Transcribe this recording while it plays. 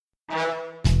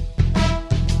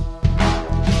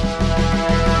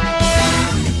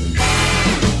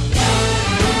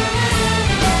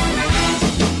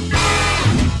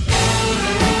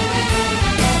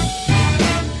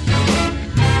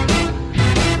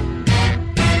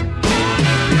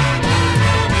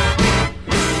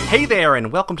Hey there,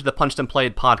 and welcome to the Punched and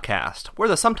Played podcast. We're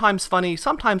the sometimes funny,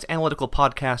 sometimes analytical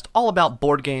podcast all about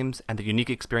board games and the unique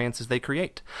experiences they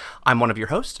create. I'm one of your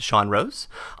hosts, Sean Rose.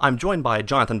 I'm joined by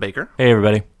Jonathan Baker. Hey,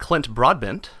 everybody. Clint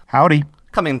Broadbent. Howdy.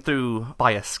 Coming through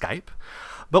via Skype.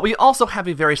 But we also have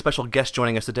a very special guest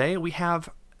joining us today. We have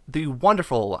the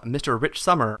wonderful Mr. Rich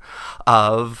Sommer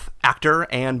of actor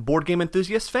and board game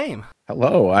enthusiast fame.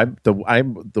 Hello, I'm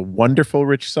the wonderful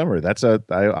Rich Sommer.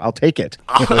 I'll take it.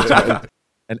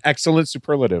 An excellent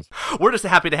superlative. We're just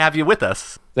happy to have you with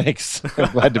us. Thanks.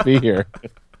 I'm glad to be here.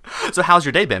 So how's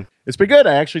your day been? It's been good.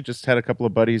 I actually just had a couple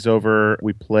of buddies over.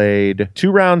 We played 2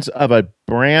 rounds of a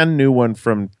brand new one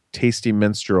from Tasty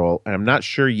Minstrel. I'm not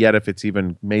sure yet if it's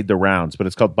even made the rounds, but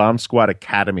it's called Bomb Squad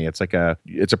Academy. It's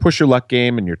a push your luck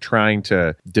game, and you're trying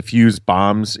to defuse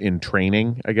bombs in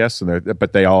training, I guess.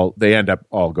 But they end up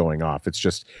all going off. It's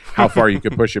just how far you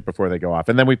can push it before they go off.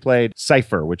 And then we played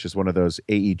Cypher, which is one of those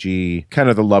AEG kind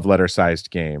of the love letter sized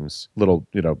games, little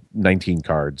 19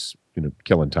 cards,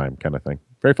 killing time kind of thing.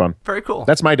 Very fun. Very cool.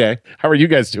 That's my day. How are you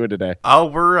guys doing today? Oh,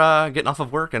 we're getting off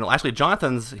of work. And actually,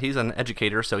 he's an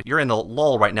educator, so you're in the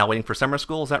lull right now waiting for summer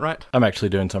school. Is that right? I'm actually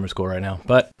doing summer school right now,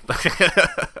 but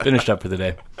finished up for the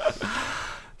day.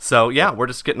 So, yeah, we're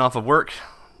just getting off of work.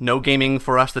 No gaming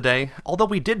for us today, although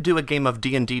we did do a game of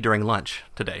D&D during lunch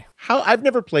today. I've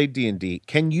never played D&D.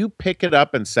 Can you pick it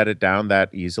up and set it down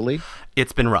that easily?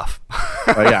 It's been rough.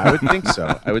 Oh, yeah, I would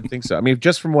think so. I mean,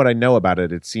 just from what I know about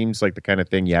it, it seems like the kind of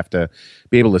thing you have to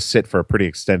be able to sit for a pretty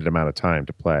extended amount of time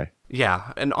to play.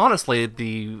 Yeah, and honestly,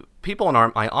 the people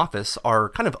in my office are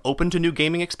kind of open to new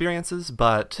gaming experiences,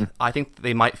 but I think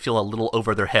they might feel a little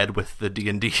over their head with the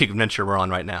D&D adventure we're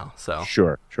on right now. So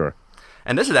Sure.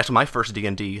 And this is actually my first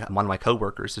D&D. One of my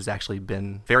coworkers has actually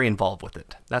been very involved with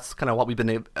it. That's kind of what we've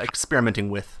been experimenting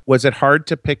with. Was it hard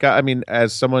to pick up? I mean,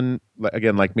 as someone,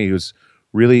 again, like me, who's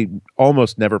really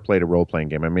almost never played a role-playing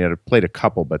game. I mean, I've played a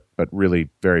couple, but really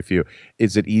very few.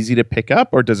 Is it easy to pick up,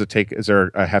 or is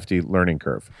there a hefty learning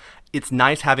curve? It's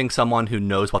nice having someone who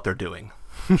knows what they're doing.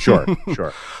 Sure.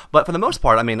 But for the most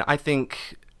part, I mean, I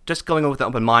think just going in with an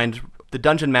open mind, the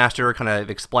dungeon master kind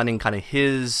of explaining kind of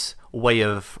his way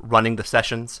of running the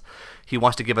sessions. He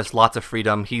wants to give us lots of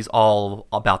freedom. He's all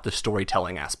about the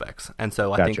storytelling aspects. And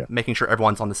so I think making sure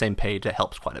everyone's on the same page, it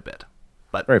helps quite a bit.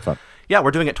 But very fun. Yeah,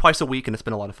 we're doing it twice a week, and it's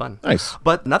been a lot of fun. Nice.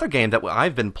 But another game that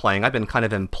I've been playing, I've been kind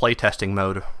of in playtesting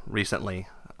mode recently.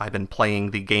 I've been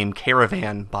playing the game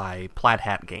Caravan by Plaid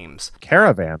Hat Games.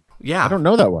 Caravan? Yeah. I don't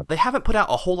know that one. They haven't put out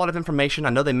a whole lot of information.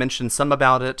 I know they mentioned some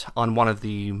about it on one of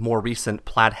the more recent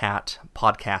Plaid Hat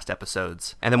podcast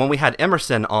episodes. And then when we had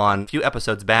Emerson on a few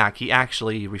episodes back, he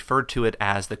actually referred to it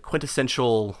as the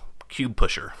quintessential cube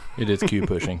pusher. It is cube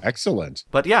pushing. Excellent.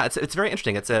 But yeah, it's very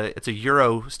interesting. It's a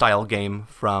Euro style game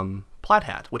from Plaid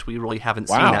Hat, which we really haven't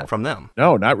seen that from them.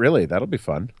 No, not really. That'll be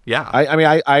fun. Yeah. I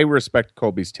mean, I respect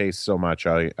Colby's taste so much.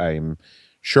 I'm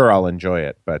sure I'll enjoy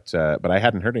it, but I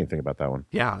hadn't heard anything about that one.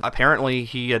 Yeah. Apparently,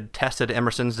 he had tested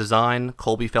Emerson's design.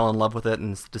 Colby fell in love with it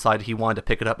and decided he wanted to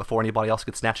pick it up before anybody else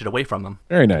could snatch it away from him.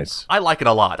 Very nice. I like it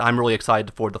a lot. I'm really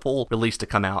excited for the full release to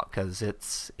come out because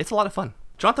it's a lot of fun.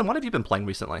 Jonathan, what have you been playing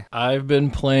recently? I've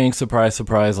been playing, surprise,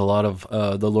 a lot of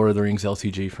the Lord of the Rings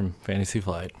LCG from Fantasy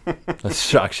Flight. That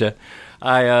shocks you.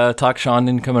 I talked Sean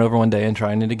into coming over one day and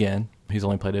trying it again. He's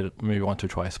only played it maybe once or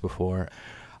twice before.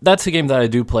 That's a game that I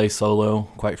do play solo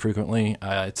quite frequently.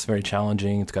 It's very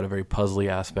challenging. It's got a very puzzly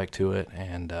aspect to it,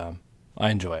 and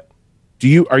I enjoy it.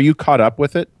 Are you caught up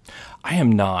with it? I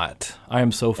am not. I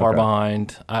am so far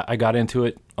behind. I got into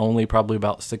it only probably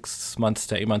about 6 months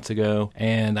to 8 months ago,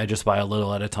 and I just buy a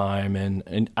little at a time.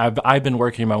 And I've been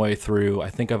working my way through. I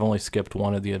think I've only skipped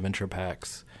one of the adventure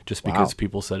packs just because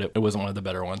people said it wasn't one of the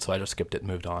better ones, so I just skipped it and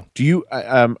moved on. Do you?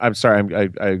 I'm sorry.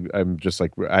 I'm just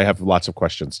like I have lots of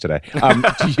questions today.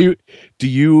 Do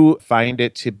you find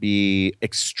it to be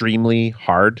extremely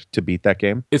hard to beat that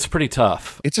game? It's pretty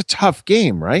tough. It's a tough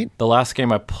game, right? The last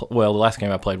game I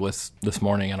played was this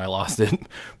morning, and I lost it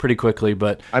pretty quickly.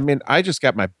 But I mean, I just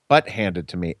got my butt handed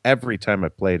to me every time I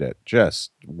played it.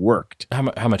 Just worked.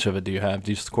 How much of it do you have?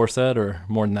 Do you just the core set or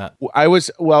more than that?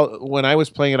 When I was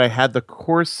playing it, I had the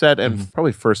core set and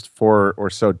probably first 4 or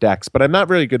so decks, but I'm not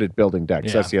really good at building decks.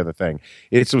 Yeah. That's the other thing.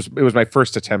 It was my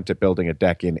first attempt at building a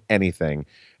deck in anything,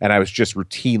 and I was just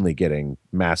routinely getting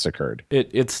massacred.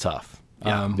 It's tough.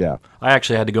 Yeah. I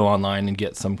actually had to go online and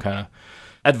get some kind of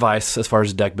advice as far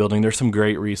as deck building. There's some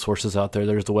great resources out there.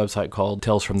 There's a website called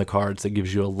Tales from the Cards that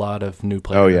gives you a lot of new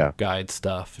player guide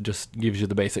stuff. It just gives you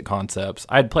the basic concepts.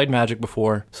 I had played Magic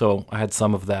before, so I had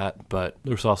some of that, but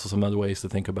there's also some other ways to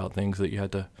think about things that you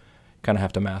had to kind of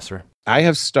have to master. I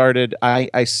have started.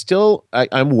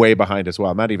 I'm way behind as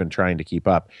well. I'm not even trying to keep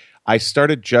up. I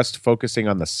started just focusing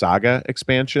on the saga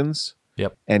expansions.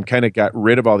 Yep. And kind of got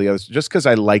rid of all the others just because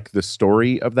I like the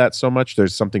story of that so much.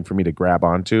 There's something for me to grab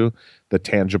onto, the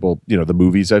tangible, the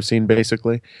movies I've seen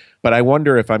basically. But I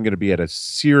wonder if I'm going to be at a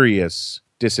serious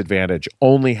disadvantage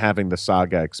only having the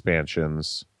saga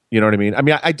expansions. You know what I mean? I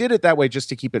mean, I did it that way just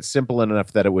to keep it simple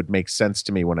enough that it would make sense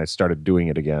to me when I started doing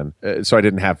it again. So I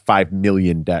didn't have 5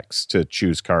 million decks to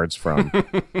choose cards from.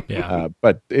 Yeah.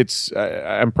 But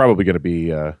I'm probably going to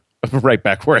be right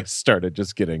back where I started,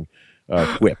 just getting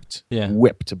whipped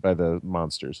by the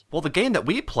monsters. Well, the game that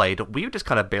we played, we just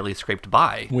kind of barely scraped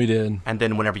by. We did. And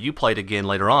then whenever you played again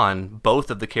later on, both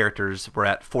of the characters were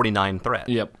at 49 threat.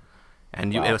 Yep.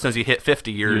 And as soon as you hit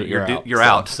 50, you're out.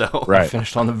 out. So right. I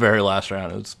finished on the very last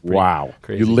round. It was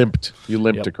crazy. You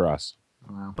limped across.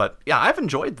 Wow. But yeah, I've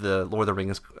enjoyed the Lord of the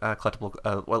Rings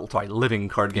collectible, living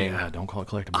card game. Yeah, don't call it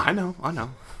collectible. I know.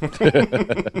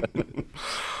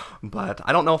 But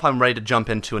I don't know if I'm ready to jump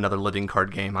into another living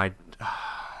card game. I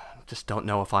just don't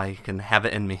know if I can have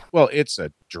it in me. Well, it's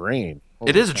a drain.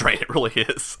 It is a drain. It really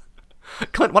is.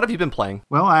 Clint, what have you been playing?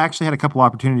 Well, I actually had a couple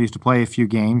opportunities to play a few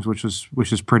games, which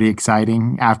was pretty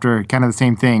exciting. After kind of the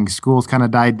same thing, school's kind of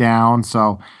died down,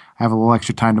 so I have a little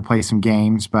extra time to play some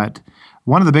games. But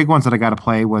one of the big ones that I got to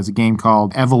play was a game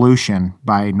called Evolution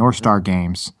by North Star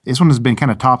Games. This one has been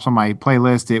kind of tops on my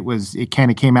playlist. It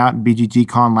kind of came out in BGG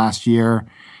Con last year,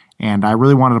 and I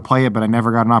really wanted to play it, but I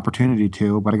never got an opportunity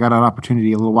to. But I got an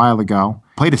opportunity a little while ago.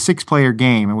 Played a 6-player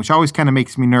game, which always kind of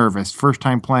makes me nervous. First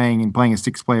time playing a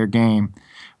 6-player game.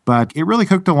 But it really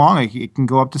cooked along. It can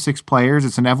go up to 6 players.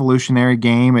 It's an evolutionary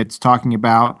game. It's talking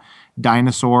about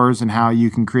dinosaurs and how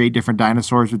you can create different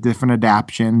dinosaurs with different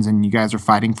adaptions, and you guys are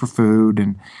fighting for food,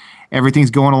 and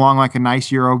everything's going along like a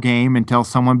nice Euro game until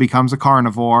someone becomes a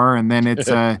carnivore, and then it's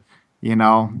then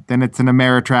it's an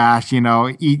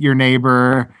Ameritrash, eat your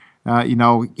neighbor,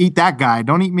 eat that guy,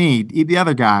 don't eat me, eat the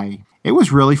other guy. It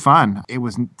was really fun. It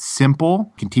was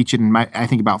simple. You can teach it in I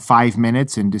think about 5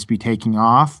 minutes and just be taking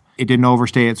off. It didn't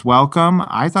overstay its welcome.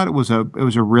 I thought it was a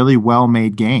really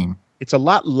well-made game. It's a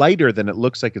lot lighter than it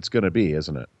looks like it's going to be,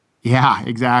 isn't it? Yeah,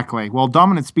 exactly. Well,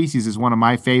 Dominant Species is one of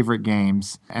my favorite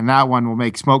games, and that one will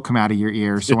make smoke come out of your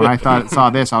ears. So when I saw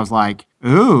this, I was like,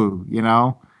 ooh,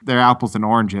 they're apples and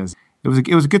oranges. It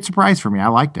was a good surprise for me. I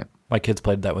liked it. My kids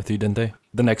played that with you, didn't they?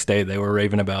 The next day, they were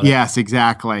raving about it. Yes,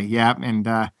 exactly. Yep. And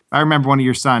I remember one of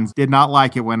your sons did not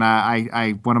like it when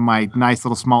I one of my nice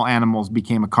little small animals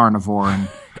became a carnivore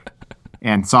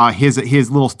and saw his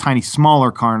little tiny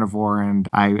smaller carnivore, and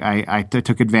I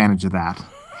took advantage of that.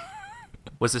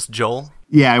 Was this Joel?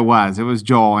 Yeah, it was. It was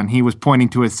Joel, and he was pointing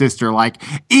to his sister like,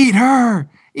 "Eat her!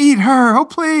 Eat her! Oh,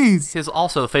 please!" His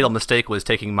also fatal mistake was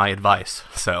taking my advice.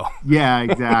 So yeah,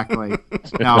 exactly.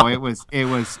 No, it was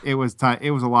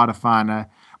a lot of fun.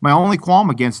 My only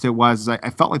qualm against it was I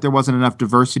felt like there wasn't enough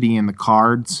diversity in the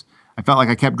cards. I felt like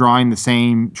I kept drawing the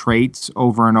same traits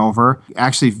over and over.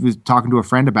 Actually, I was talking to a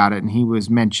friend about it, and he was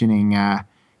mentioning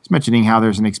how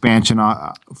there's an expansion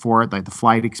for it, like the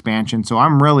flight expansion. So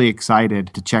I'm really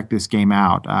excited to check this game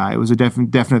out. It was a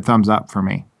definite thumbs up for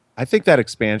me. I think that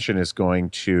expansion is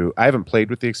going to... I haven't played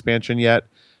with the expansion yet,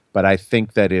 but I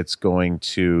think that it's going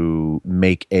to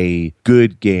make a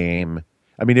good game.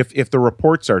 I mean, if the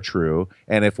reports are true,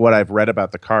 and if what I've read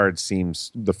about the cards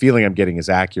the feeling I'm getting is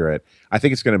accurate, I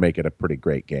think it's going to make it a pretty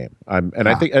great game. I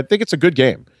think it's a good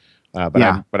game,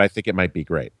 but I think it might be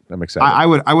great. I'm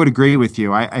excited. I would agree with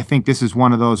you. I think this is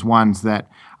one of those ones that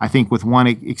I think with one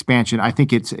expansion, I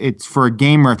think it's for a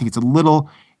gamer. I think it's a little.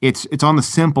 It's on the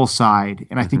simple side,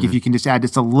 and I think if you can just add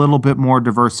just a little bit more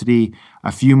diversity,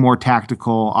 a few more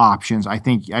tactical options, I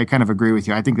think I kind of agree with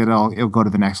you. I think that it'll go to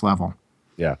the next level.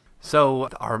 Yeah. So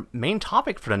our main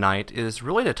topic for tonight is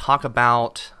really to talk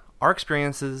about our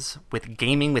experiences with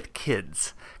gaming with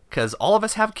kids, because all of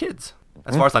us have kids,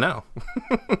 as far as I know.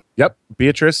 Yep.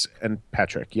 Beatrice and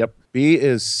Patrick. Yep. B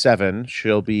is 7.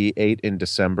 She'll be 8 in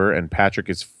December, and Patrick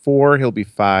is 4. He'll be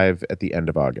 5 at the end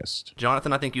of August.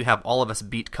 Jonathan, I think you have all of us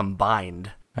beat combined.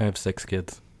 I have 6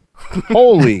 kids.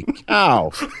 Holy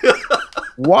cow.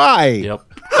 Why? Yep.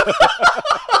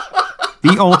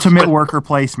 The ultimate worker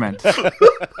placement.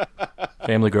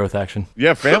 Family growth action.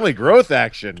 Yeah, family growth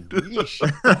action. Yeesh.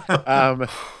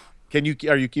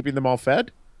 Are you keeping them all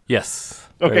fed? Yes.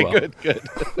 Okay, Very well. good.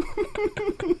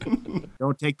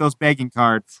 Don't take those begging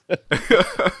cards.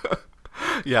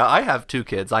 Yeah, I have 2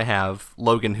 kids. I have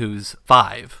Logan, who's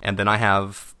 5, and then I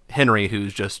have Henry,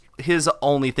 who's just, his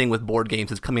only thing with board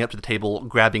games is coming up to the table,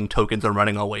 grabbing tokens, and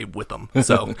running away with them.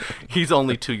 So he's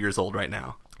only 2 years old right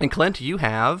now. And Clint, you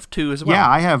have two as well. Yeah,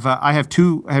 I have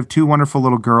two wonderful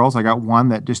little girls. I got one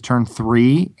that just turned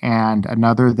 3, and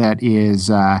another that is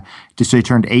they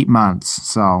turned 8 months.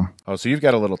 So So you've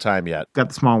got a little time yet. got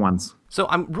the small ones. So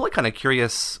I'm really kind of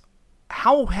curious,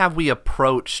 how have we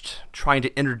approached trying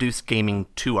to introduce gaming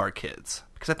to our kids?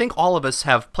 Because I think all of us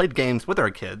have played games with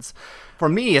our kids. For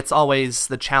me, it's always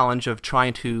the challenge of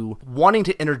wanting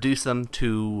to introduce them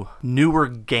to newer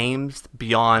games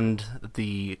beyond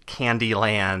the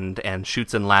Candyland and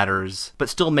Chutes and Ladders, but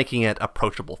still making it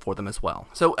approachable for them as well.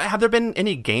 So have there been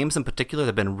any games in particular that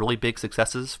have been really big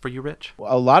successes for you, Rich?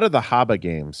 A lot of the Haba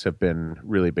games have been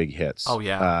really big hits. Oh,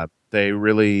 yeah. They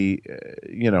really,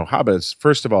 Haba's,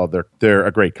 first of all, they're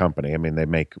a great company. I mean, they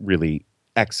make really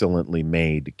excellently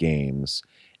made games.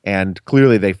 And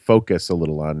clearly they focus a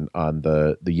little on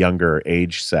the younger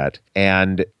age set.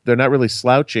 And they're not really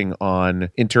slouching on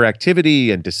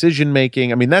interactivity and decision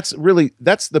making. I mean, that's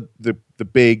the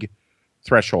big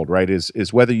threshold, right?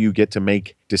 Is whether you get to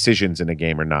make decisions in a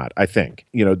game or not. I think,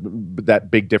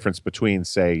 that big difference between,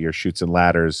 say, your Chutes and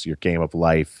Ladders, your Game of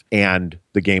Life, and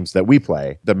the games that we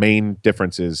play. The main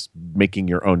difference is making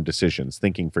your own decisions,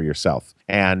 thinking for yourself.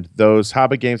 And those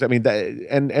Haba games, I mean,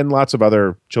 and lots of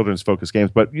other children's focused games,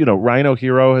 but Rhino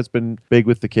Hero has been big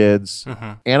with the kids.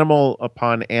 Mm-hmm. Animal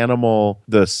Upon Animal,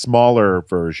 the smaller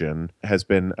version, has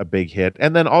been a big hit.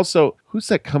 And then also, who's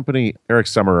that company? Eric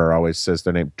Summerer always says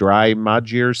their name. Dry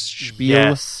Magier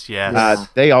Spiel. Yes.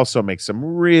 They also make some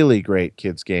really great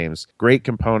kids games. Great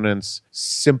components,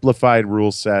 simplified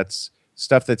rule sets,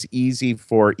 stuff that's easy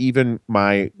for even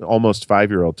my almost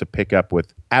 5-year-old to pick up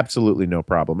with absolutely no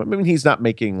problem. I mean, he's not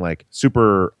making like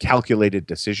super calculated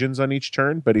decisions on each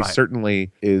turn, but he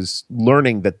certainly is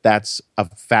learning that that's a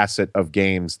facet of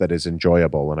games that is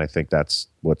enjoyable. And I think that's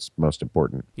what's most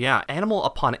important. Yeah, Animal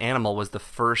Upon Animal was the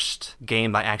first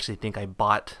game I actually think I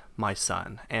bought my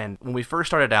son. And when we first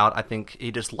started out, I think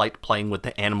he just liked playing with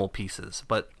the animal pieces.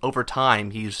 But over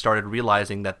time, he started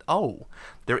realizing that,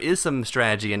 there is some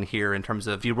strategy in here in terms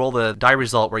of you roll the die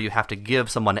result where you have to give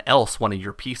someone else one of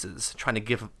your pieces, trying to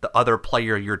give the other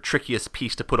player your trickiest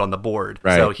piece to put on the board.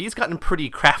 Right. So he's gotten pretty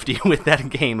crafty with that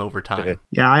game over time.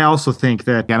 Yeah, I also think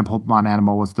that Animal Upon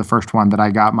Animal was the first one that I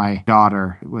got my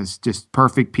daughter. It was just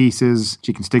perfect pieces.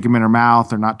 She can stick them in her mouth.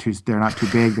 They're not too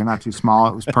big. They're not too small.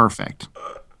 It was perfect.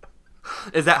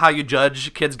 Is that how you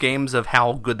judge kids' games of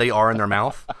how good they are in their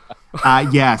mouth?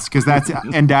 Yes, because that's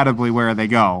undoubtedly where they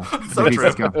go. So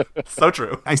true. So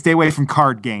true. I stay away from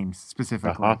card games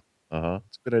specifically. It's a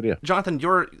good idea. Jonathan,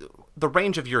 the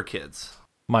range of your kids.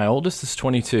 My oldest is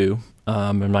 22,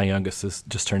 and my youngest is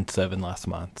just turned 7 last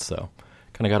month, so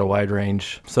kind of got a wide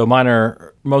range. So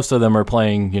most of them are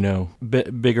playing,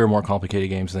 bigger, more complicated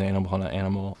games than Animal Upon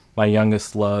Animal. My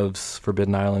youngest loves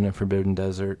Forbidden Island and Forbidden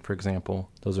Desert, for example.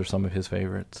 Those are some of his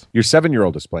favorites. Your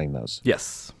 7-year-old is playing those.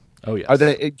 Yes. Oh, yes.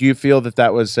 Do you feel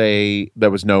that was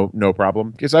no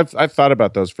problem? Because I've thought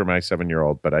about those for my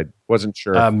 7-year-old, but I wasn't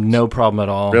sure. No problem at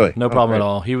all. Really? No problem at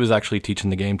all. He was actually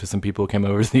teaching the game to some people who came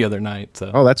over the other night.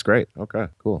 So. Oh, that's great. Okay,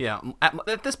 cool. Yeah.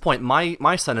 At this point,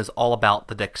 my son is all about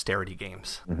the dexterity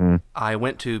games. Mm-hmm. I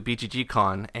went to BGG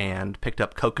Con and picked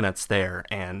up Coconuts there,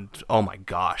 and oh my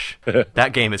gosh,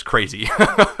 that game is crazy.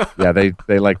 Yeah,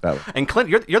 they like that one. And Clint,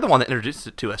 you're the one that introduced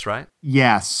it to us, right?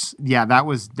 Yes. Yeah, that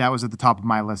was at the top of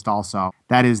my list also.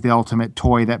 That is the ultimate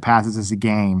toy that passes as a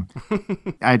game.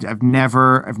 I've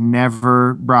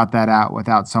never brought that out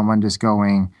without someone just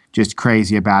going just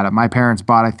crazy about it. My parents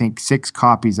bought, I think, 6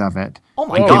 copies of it. Oh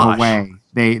my and gosh. Give away.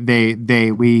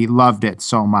 We loved it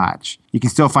so much. You can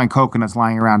still find coconuts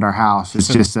lying around our house. It's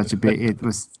just such a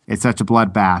it's such a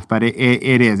bloodbath, but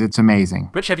it's amazing.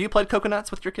 Rich, have you played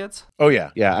Coconuts with your kids? Oh,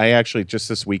 yeah. Yeah, I actually, just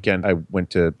this weekend, I went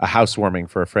to a housewarming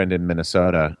for a friend in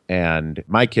Minnesota, and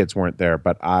my kids weren't there,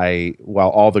 but while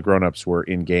all the grown-ups were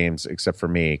in games except for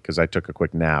me, because I took a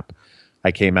quick nap,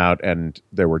 I came out and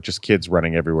there were just kids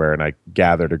running everywhere, and I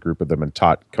gathered a group of them and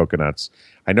taught Coconuts.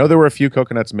 I know there were a few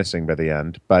coconuts missing by the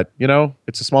end, but,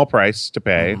 it's a small price to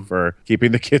pay for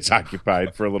keeping the kids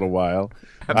occupied for a little while.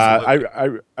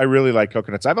 I really like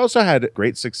Coconuts. I've also had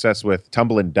great success with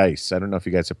Tumbling Dice. I don't know if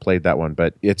you guys have played that one,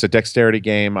 but it's a dexterity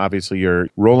game. Obviously, you're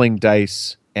rolling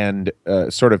dice, and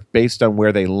sort of based on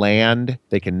where they land,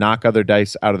 they can knock other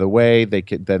dice out of the way.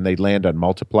 Then they land on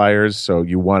multipliers. So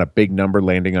you want a big number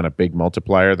landing on a big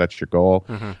multiplier. That's your goal.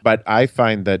 Mm-hmm. But I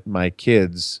find that my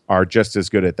kids are just as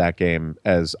good at that game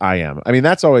as I am. I mean,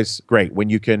 that's always great when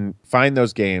you can find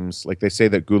those games, like they say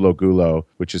that Gulo Gulo,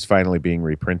 which is finally being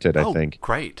reprinted, I think,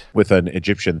 great, with an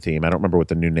Egyptian theme. I don't remember what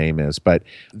the new name is, but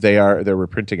they're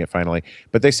reprinting it finally.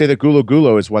 But they say that Gulo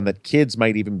Gulo is one that kids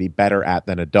might even be better at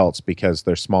than adults because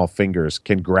their small fingers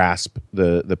can grasp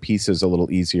the pieces a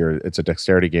little easier. It's a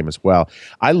dexterity game as well.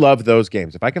 I love those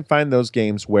games. If I can find those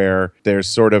games where there's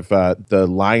sort of the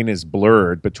line is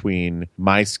blurred between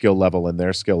my skill level and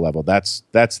their skill level, that's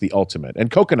the ultimate. And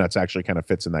Coconuts actually kind of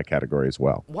fits in that category as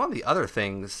well. One of the other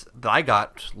things that I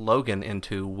got Logan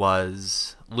into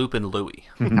was Lupin Louie.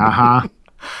 Uh-huh.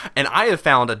 And I have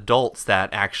found adults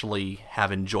that actually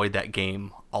have enjoyed that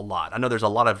game a lot. I know there's a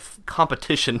lot of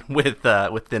competition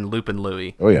within Lupin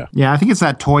Louie. Oh, yeah. Yeah, I think it's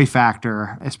that toy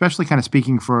factor, especially kind of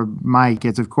speaking for my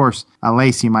kids. Of course,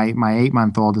 Lacey, my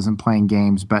 8-month-old, isn't playing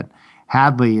games, but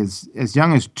Hadley is as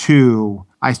young as 2.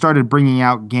 I started bringing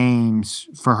out games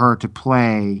for her to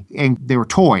play, and they were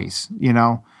toys,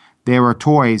 They were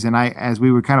toys, and as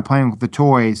we were kind of playing with the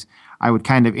toys, I would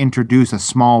kind of introduce a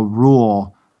small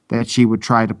rule that she would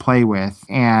try to play with.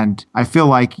 And I feel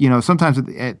like, sometimes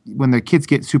when the kids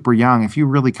get super young, if you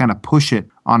really kind of push it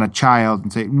on a child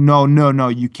and say, no,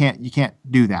 you can't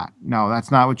do that. No, that's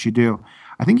not what you do.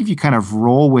 I think if you kind of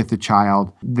roll with the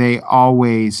child,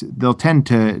 they'll tend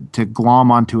to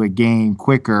glom onto a game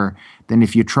quicker than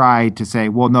if you try to say,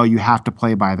 well, no, you have to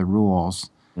play by the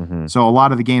rules. Mm-hmm. So a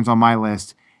lot of the games on my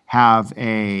list have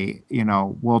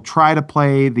we'll try to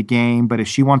play the game, but if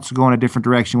she wants to go in a different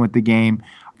direction with the game,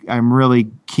 I'm really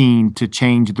keen to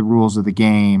change the rules of the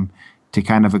game to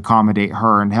kind of accommodate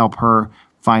her and help her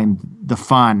find the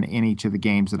fun in each of the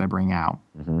games that I bring out.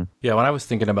 Mm-hmm. Yeah, when I was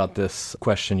thinking about this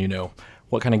question,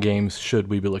 what kind of games should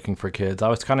we be looking for kids? I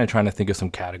was kind of trying to think of some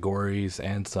categories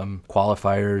and some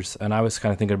qualifiers, and I was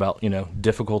kind of thinking about,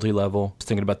 difficulty level. I was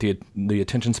thinking about the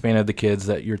attention span of the kids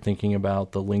that you're thinking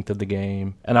about, the length of the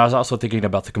game. And I was also thinking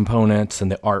about the components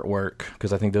and the artwork,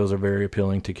 because I think those are very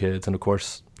appealing to kids. And of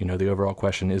course, the overall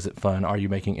question, is it fun? Are you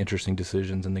making interesting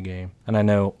decisions in the game? And I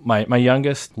know my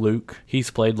youngest, Luke,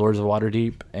 he's played Lords of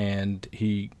Waterdeep, and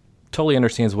he totally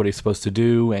understands what he's supposed to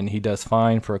do, and he does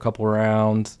fine for a couple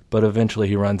rounds, but eventually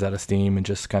he runs out of steam and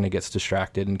just kind of gets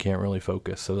distracted and can't really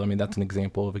focus. So, that's an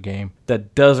example of a game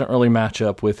that doesn't really match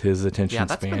up with his attention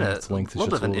span. Yeah, that's been a little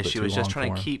bit of an issue, is just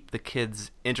trying to keep the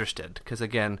kids interested, because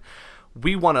again,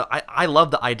 we want to. I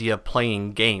love the idea of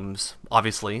playing games.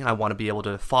 Obviously, I want to be able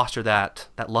to foster that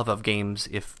love of games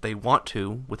if they want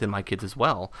to within my kids as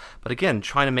well. But again,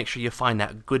 trying to make sure you find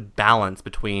that good balance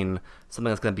between something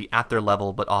that's going to be at their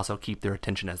level, but also keep their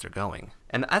attention as they're going.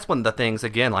 And that's one of the things.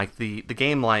 Again, like the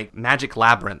game like Magic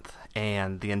Labyrinth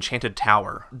and the Enchanted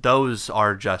Tower. Those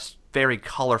are just very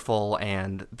colorful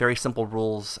and very simple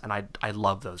rules, and I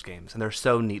love those games, and they're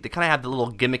so neat. They kind of have the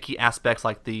little gimmicky aspects,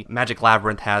 like the Magic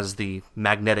Labyrinth has the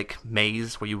magnetic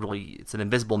maze where it's an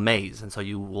invisible maze, and so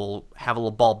you will have a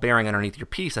little ball bearing underneath your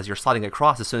piece as you're sliding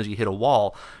across. As soon as you hit a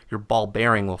wall, your ball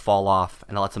bearing will fall off,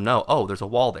 and it lets them know, oh, there's a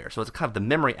wall there. So it's kind of the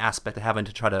memory aspect of having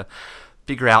to try to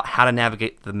figure out how to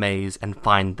navigate the maze and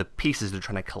find the pieces they're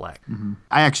trying to collect. Mm-hmm.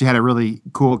 I actually had a really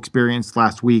cool experience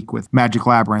last week with Magic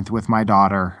Labyrinth with my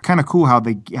daughter. Kind of cool how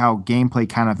gameplay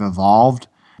kind of evolved.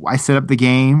 I set up the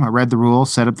game, I read the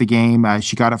rules, set up the game.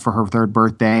 She got it for her 3rd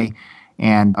birthday.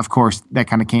 And of course, that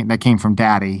came from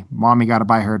Daddy. Mommy got to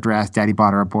buy her a dress. Daddy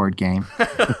bought her a board game.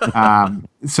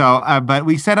 But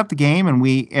we set up the game,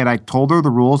 and I told her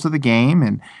the rules of the game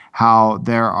and how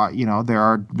there are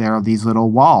these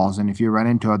little walls, and if you run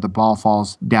into it, the ball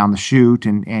falls down the chute,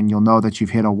 and you'll know that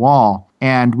you've hit a wall.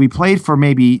 And we played for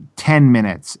maybe 10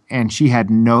 minutes, and she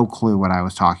had no clue what I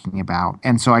was talking about.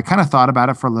 And so I kind of thought about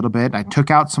it for a little bit. I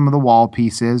took out some of the wall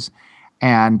pieces.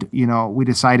 And, we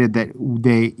decided that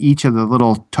each of the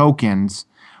little tokens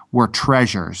were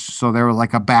treasures. So they were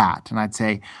like a bat. And I'd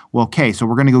say, well, okay, so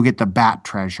we're going to go get the bat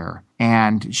treasure.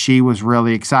 And she was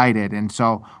really excited. And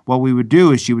so what we would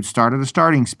do is she would start at a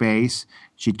starting space.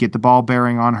 She'd get the ball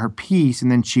bearing on her piece,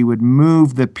 and then she would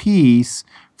move the piece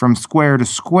from square to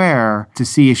square to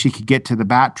see if she could get to the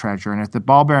bat treasure. And if the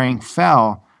ball bearing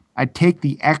fell, I'd take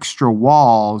the extra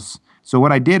walls. So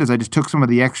what I did is I just took some of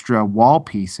the extra wall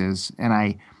pieces and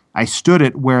I stood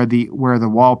it where the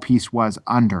wall piece was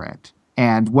under it.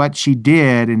 And what she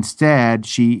did instead,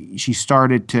 she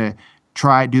started to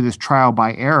do this trial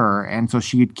by error. And so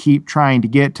she would keep trying to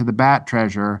get to the bat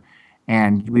treasure,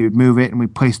 and we would move it and we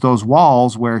place those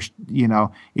walls where,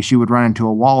 if she would run into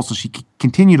a wall. So she could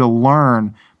continue to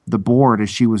learn the board as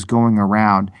she was going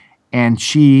around. And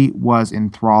she was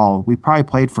enthralled. We probably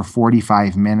played for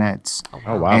 45 minutes.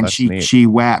 Oh wow! And that's neat. she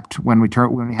wept when we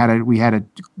had to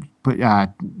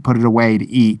put it away to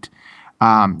eat.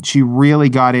 She really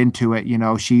got into it.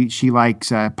 She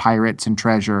likes pirates and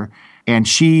treasure, and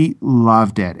she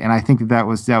loved it. And I think that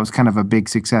was kind of a big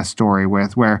success story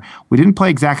where we didn't play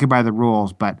exactly by the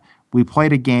rules, but we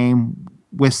played a game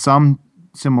with some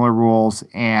similar rules,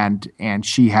 and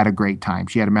she had a great time.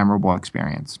 She had a memorable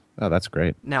experience. Oh, that's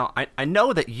great. Now, I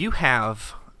know that you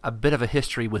have a bit of a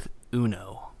history with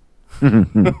Uno.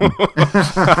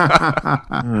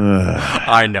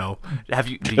 I know.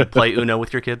 Do you play Uno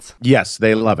with your kids? Yes,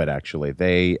 they love it. Actually,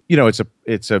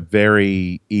 it's a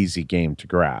very easy game to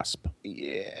grasp.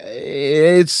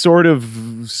 It sort of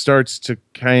starts to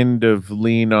kind of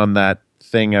lean on that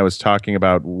thing I was talking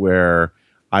about, where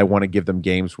I want to give them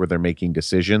games where they're making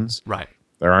decisions. Right.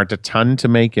 There aren't a ton to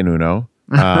make in Uno,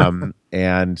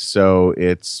 and so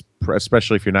it's,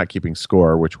 especially if you're not keeping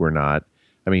score, which we're not.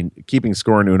 I mean, keeping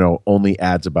score in Uno only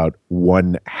adds about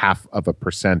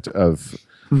 0.5% of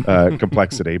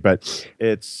complexity, but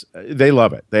they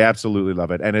love it. They absolutely love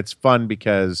it. And it's fun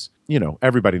because,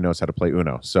 everybody knows how to play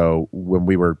Uno. So when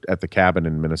we were at the cabin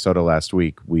in Minnesota last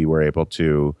week, we were able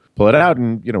to pull it out,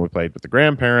 and, we played with the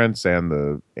grandparents and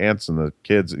the aunts and the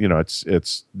kids. It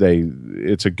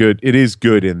is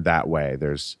good in that way.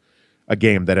 There's a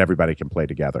game that everybody can play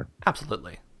together.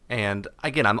 Absolutely. And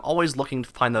again, I'm always looking to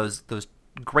find those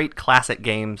great classic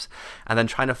games, and then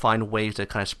trying to find ways to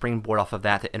kind of springboard off of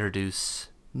that to introduce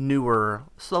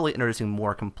slowly introducing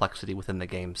more complexity within the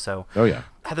game. So, oh yeah,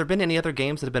 have there been any other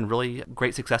games that have been really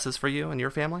great successes for you and your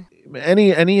family?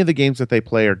 Any of the games that they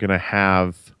play are going to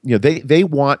have, they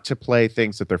want to play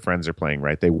things that their friends are playing,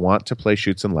 right? They want to play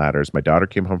Chutes and Ladders. My daughter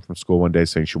came home from school one day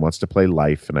saying she wants to play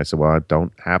Life, and I said, well, I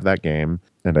don't have that game,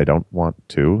 and I don't want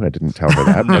to. I didn't tell her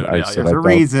that, but I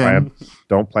said,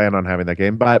 don't plan on having that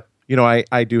game. But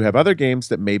I do have other games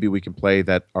that maybe we can play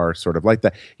that are sort of like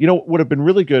that. What would have been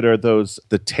really good are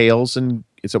the Tales and,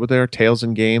 is that what they are? Tales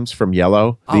and Games from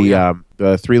Yellow.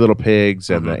 The Three Little Pigs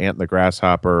and the Ant and the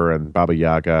Grasshopper and Baba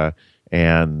Yaga.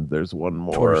 And there's one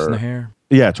more. Tortoise and the Hare.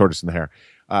 Yeah, Tortoise and the Hare.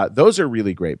 Those are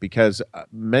really great because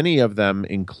many of them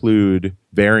include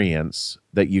variants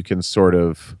that you can sort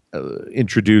of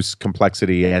introduce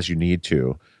complexity as you need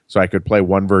to. So I could play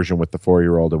one version with the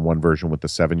 4-year-old and one version with the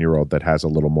 7-year-old that has a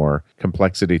little more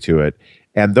complexity to it.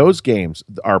 And those games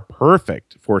are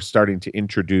perfect for starting to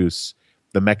introduce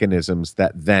the mechanisms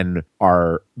that then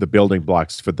are the building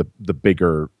blocks for the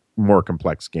bigger, more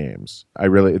complex games.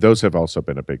 Those have also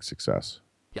been a big success.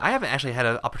 Yeah, I haven't actually had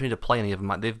an opportunity to play any of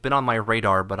them. They've been on my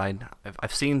radar, but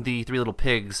I've seen the Three Little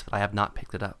Pigs, but I have not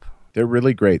picked it up. They're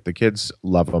really great. The kids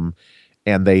love them,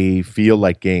 and they feel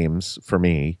like games for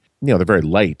me. They're very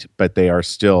light, but they are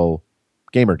still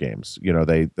gamer games.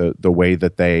 The way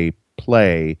that they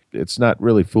play, it's not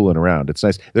really fooling around. It's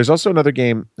nice. There's also another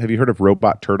game. Have you heard of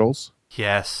Robot Turtles?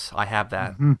 Yes, I have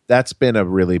that. Mm-hmm. That's been a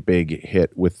really big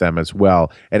hit with them as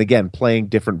well. And again, playing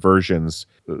different versions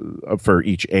for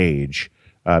each age.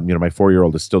 My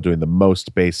 4-year-old is still doing the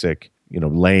most basic,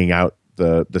 laying out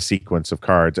the sequence of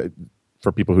cards.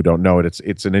 For people who don't know it,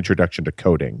 it's an introduction to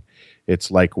coding.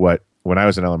 It's like when I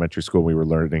was in elementary school, we were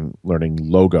learning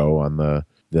Logo on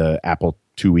the Apple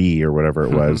IIe or whatever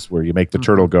it was, where you make the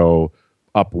turtle go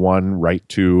up 1, right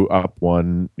 2, up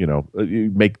 1.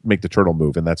 You make the turtle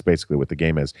move, and that's basically what the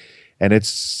game is. And it's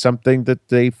something that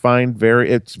they find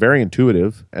it's very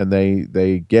intuitive, and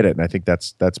they get it. And I think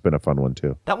that's been a fun one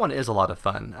too. That one is a lot of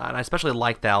fun, and I especially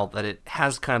like that it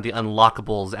has kind of the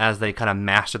unlockables as they kind of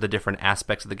master the different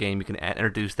aspects of the game. You can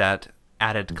introduce that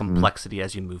added complexity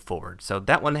as you move forward. So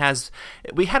that one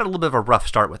we had a little bit of a rough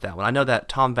start with that one. I know that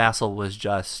Tom Vassell was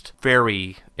just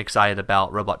very excited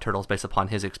about Robot Turtles based upon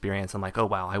his experience. I'm like, oh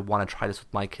wow, I want to try this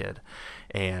with my kid.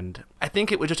 And I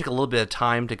think it would just take a little bit of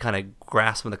time to kind of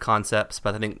grasp some of the concepts,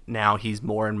 but I think now he's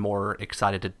more and more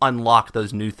excited to unlock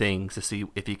those new things to see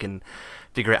if he can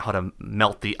figure out how to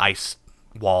melt the ice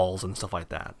walls and stuff like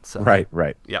that. So,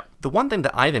 right. Yeah. The one thing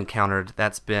that I've encountered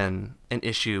that's been an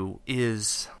issue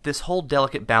is this whole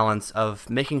delicate balance of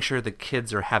making sure the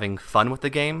kids are having fun with the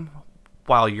game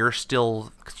while you're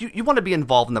still, because you want to be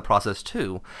involved in the process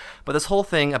too. But this whole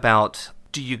thing about,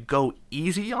 do you go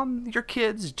easy on your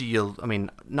kids?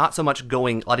 Not so much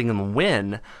letting them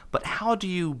win, but how do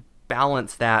you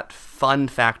balance that fun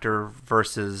factor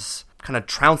versus kind of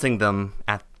trouncing them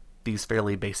at these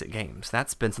fairly basic games?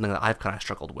 That's been something that I've kind of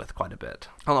struggled with quite a bit.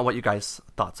 I don't know what you guys'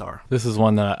 thoughts are. This is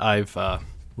one that I've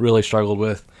really struggled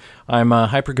with. I'm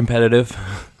hyper competitive,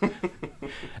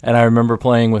 and I remember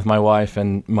playing with my wife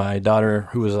and my daughter,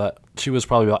 who was she was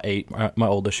probably about 8. My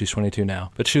oldest, she's 22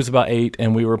 now, but she was about 8,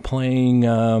 and we were playing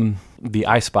the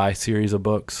I Spy series of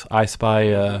books. I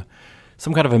Spy,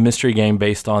 some kind of a mystery game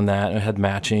based on that. It had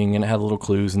matching and it had little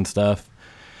clues and stuff.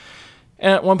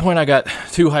 And at one point, I got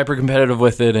too hyper competitive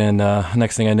with it, and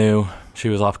next thing I knew, she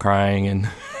was off crying and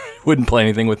wouldn't play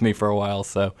anything with me for a while.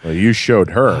 So Well, you showed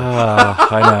her.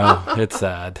 I know, it's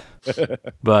sad.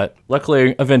 But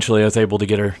luckily, eventually, I was able to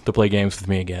get her to play games with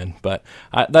me again. But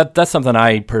that's something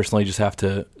I personally just have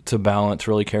to balance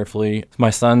really carefully.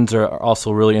 My sons are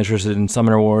also really interested in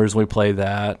Summoner Wars. We play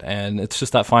that, and it's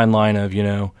just that fine line of,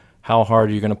 how hard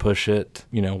are you going to push it?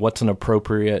 What's an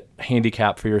appropriate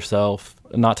handicap for yourself?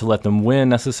 Not to let them win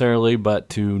necessarily, but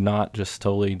to not just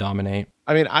totally dominate.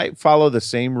 I mean, I follow the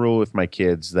same rule with my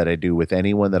kids that I do with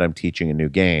anyone that I'm teaching a new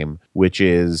game, which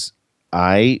is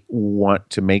I want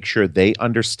to make sure they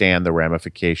understand the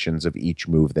ramifications of each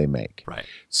move they make. Right.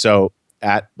 So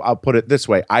I'll put it this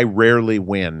way. I rarely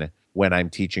win when I'm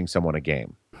teaching someone a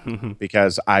game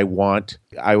because I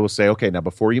will say, okay, now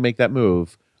before you make that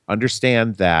move,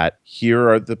 understand that here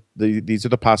are these are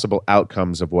the possible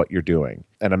outcomes of what you're doing.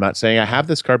 And I'm not saying I have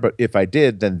this card, but if I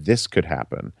did, then this could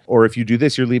happen. Or if you do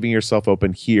this, you're leaving yourself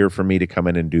open here for me to come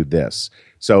in and do this.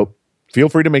 So feel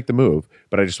free to make the move,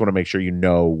 but I just want to make sure you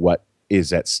know what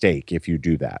is at stake if you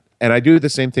do that. And I do the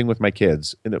same thing with my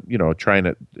kids, trying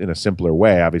it in a simpler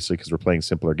way, obviously, because we're playing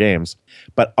simpler games.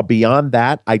 But beyond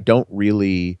that, I don't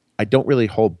really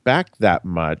hold back that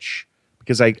much,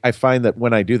 because I find that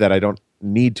when I do that, I don't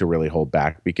need to really hold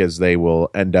back, because they will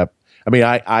end up,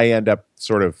 I end up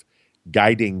sort of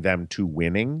guiding them to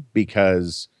winning,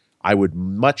 because I would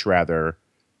much rather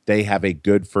they have a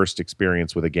good first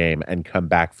experience with a game and come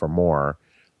back for more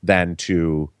than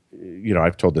to,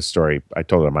 I've told this story, I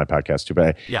told it on my podcast too,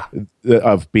 but Yeah.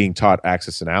 Of being taught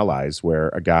Axis and Allies, where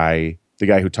the guy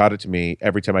who taught it to me,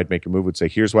 every time I'd make a move would say,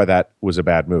 here's why that was a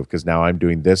bad move, because now I'm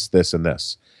doing this, this, and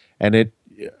this. And it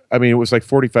was like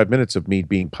 45 minutes of me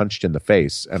being punched in the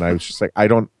face. And I was just like, I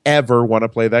don't ever want to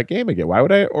play that game again. Why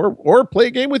would I, or play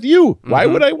a game with you? Why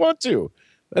would I want to?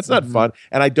 That's not fun.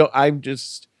 And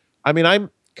I'm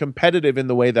competitive in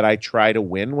the way that I try to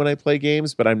win when I play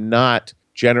games, but I'm not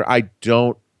I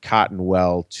don't cotton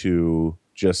well to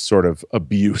just sort of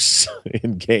abuse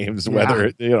in games,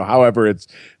 whether however it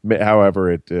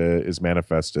is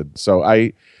manifested. So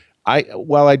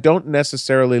while I don't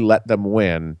necessarily let them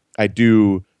win, I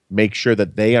do make sure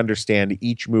that they understand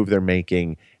each move they're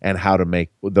making and how to make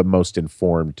the most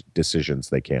informed decisions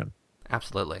they can.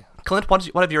 Absolutely. Clint, what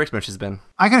have your experiences been?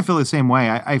 I kind of feel the same way.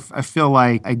 I feel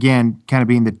like, again, kind of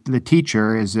being the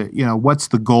teacher is, what's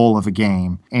the goal of a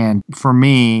game? And for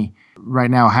me,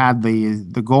 right now,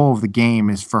 the goal of the game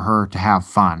is for her to have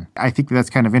fun. I think that's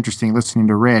kind of interesting listening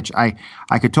to Rich. I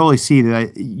could totally see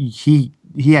that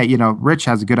Rich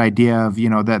has a good idea of,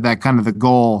 that kind of the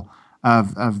goal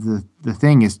of the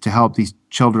thing is to help these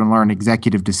children learn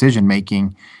executive decision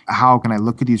making. How can I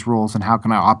look at these rules and how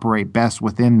can I operate best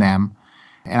within them?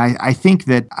 And I think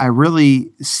that I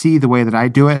really see the way that I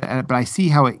do it, but I see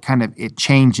how it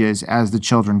changes as the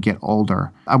children get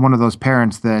older. I'm one of those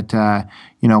parents that,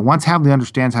 once Hadley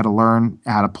understands how to learn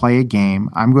how to play a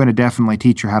game, I'm going to definitely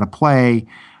teach her how to play.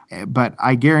 But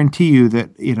I guarantee you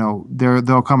that,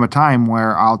 there'll come a time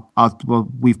where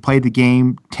we've played the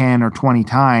game 10 or 20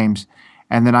 times,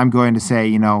 and then I'm going to say,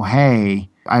 hey,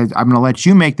 I'm going to let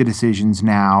you make the decisions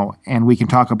now, and we can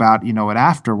talk about, it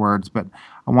afterwards, but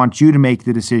I want you to make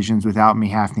the decisions without me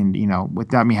having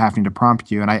to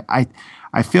prompt you. And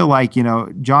I feel like,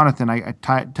 Jonathan, I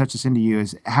touch this into you,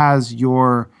 has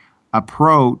your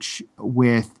approach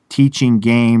with teaching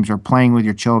games or playing with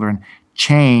your children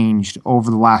changed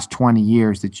over the last 20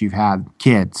 years that you've had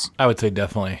kids? I would say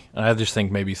definitely. I just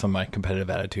think maybe some of my competitive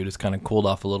attitude has kind of cooled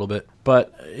off a little bit,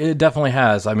 but it definitely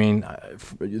has.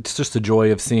 It's just the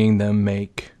joy of seeing them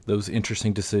make those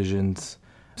interesting decisions,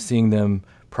 seeing them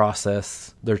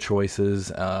process their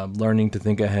choices, learning to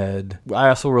think ahead. I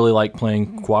also really like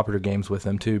playing cooperative games with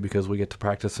them too, because we get to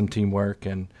practice some teamwork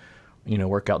and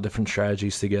work out different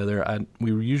strategies together.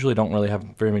 We usually don't really have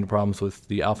very many problems with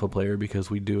the alpha player, because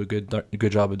we do a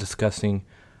good job of discussing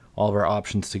all of our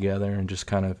options together and just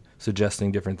kind of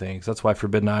suggesting different things. That's why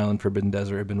Forbidden Island, Forbidden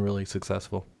Desert have been really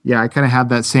successful. Yeah, I kind of have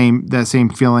that same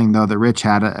feeling though that Rich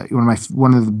had.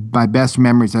 One of my best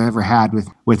memories I ever had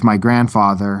with my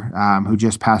grandfather, who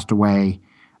just passed away.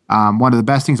 One of the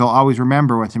best things I'll always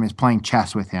remember with him is playing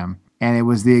chess with him, and it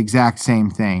was the exact same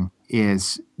thing.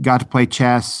 Got to play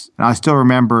chess, and I still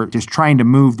remember just trying to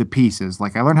move the pieces.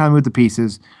 Like, I learned how to move the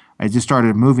pieces. I just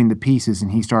started moving the pieces,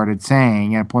 and he started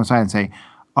saying, pull aside and say,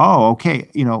 "Oh, okay,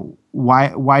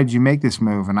 why did you make this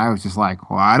move?" And I was just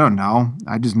like, "Well, I don't know.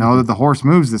 I just know that the horse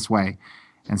moves this way."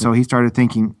 And so he started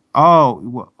thinking,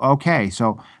 "Oh, okay,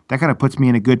 so that kind of puts me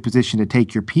in a good position to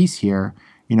take your piece here.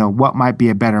 What might be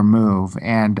a better move?"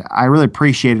 And I really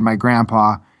appreciated my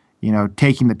grandpa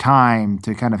taking the time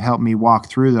to kind of help me walk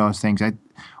through those things.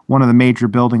 One of the major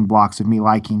building blocks of me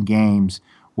liking games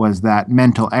was that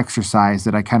mental exercise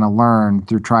that I kind of learned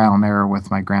through trial and error with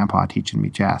my grandpa teaching me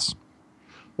chess.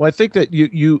 Well, I think that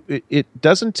it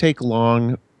doesn't take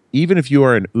long, even if you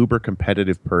are an uber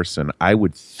competitive person, I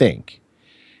would think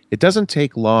it doesn't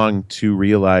take long to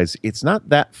realize it's not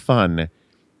that fun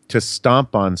to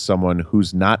stomp on someone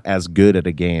who's not as good at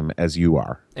a game as you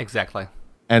are. Exactly.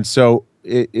 And so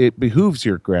it behooves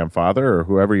your grandfather or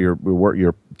whoever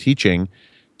you're teaching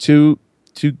to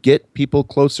get people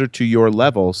closer to your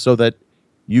level so that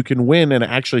you can win and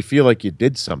actually feel like you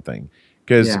did something.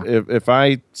 Because if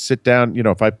I sit down,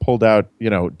 if I pulled out,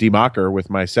 Democker with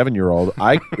my 7-year-old,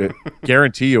 I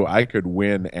guarantee you I could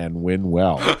win and win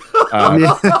well.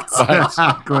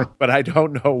 Exactly. But I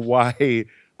don't know why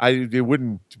it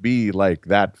wouldn't be like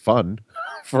that fun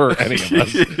for any of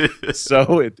us.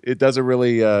 So it doesn't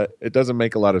really, it doesn't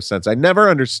make a lot of sense. I never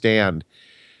understand.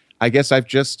 I guess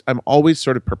I'm always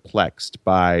sort of perplexed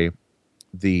by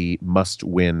the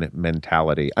must-win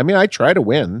mentality. I mean, I try to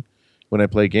win when I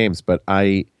play games, but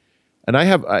I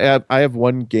have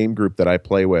one game group that I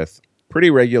play with pretty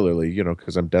regularly,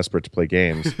 because I'm desperate to play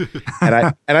games.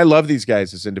 and I love these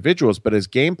guys as individuals, but as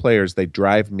game players, they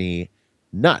drive me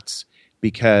nuts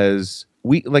because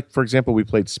for example, we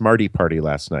played Smarty Party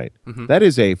last night. Mm-hmm. That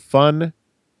is a fun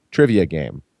trivia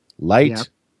game, light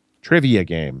trivia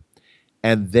game.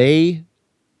 And they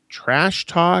trash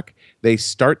talk. They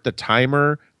start the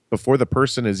timer before the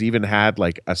person has even had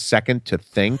like a second to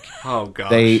think. Oh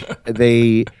gosh.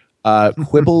 They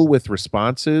quibble with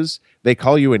responses. They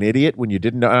call you an idiot when you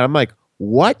didn't know. And I'm like,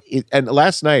 what? And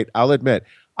last night, I'll admit,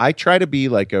 I try to be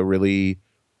like a really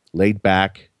laid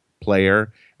back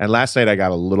player. And last night I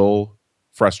got a little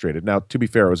frustrated. Now, to be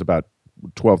fair, it was about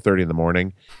 12:30 in the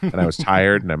morning and I was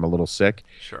tired and I'm a little sick.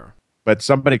 Sure. But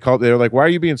somebody called, they were like, why are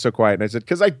you being so quiet? And I said,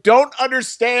 because I don't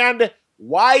understand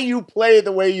why you play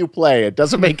the way you play. It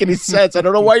doesn't make any sense. I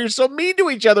don't know why you're so mean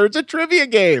to each other. It's a trivia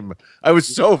game. I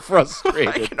was so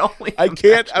frustrated.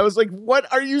 I was like,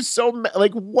 what are you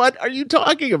what are you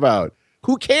talking about?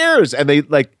 Who cares? And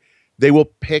they will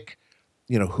pick,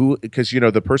 who, because,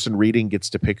 the person reading gets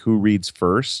to pick who reads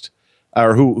first.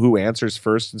 Or who answers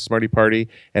first in Smarty Party,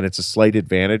 and it's a slight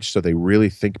advantage. So they really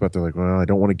think about. They're like, well, I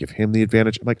don't want to give him the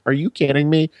advantage. I'm like, are you kidding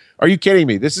me? Are you kidding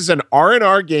me? This is an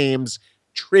R&R Games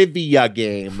trivia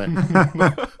game.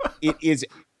 It is.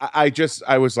 I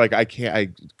was like, I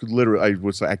can't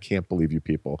believe you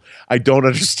people. I don't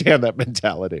understand that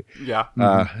mentality. Yeah.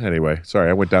 Anyway, sorry,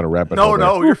 I went down a rabbit hole.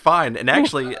 No, you're fine. And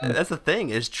actually, that's the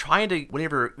thing is trying to,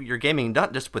 whenever you're gaming,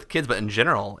 not just with kids, but in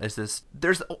general,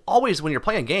 there's always, when you're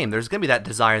playing a game, there's going to be that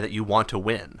desire that you want to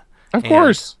win. Of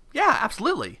course. Yeah,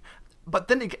 absolutely. But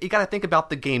then you got to think about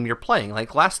the game you're playing.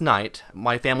 Like last night,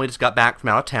 my family just got back from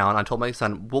out of town. I told my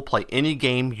son, we'll play any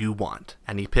game you want.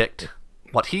 And he picked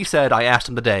what he said. I asked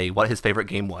him today what his favorite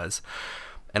game was.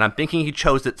 And I'm thinking he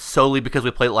chose it solely because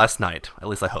we played it last night. At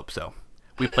least I hope so.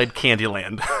 We played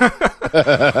Candyland.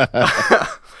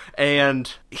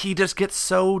 And he just gets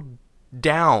so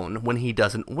down when he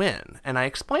doesn't win. And I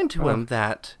explained to him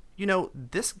that,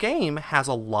 this game has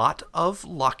a lot of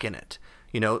luck in it.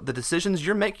 The decisions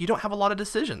you don't have a lot of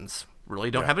decisions.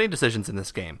 Really don't have any decisions in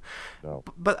this game. No.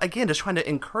 But again, just trying to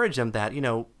encourage them that,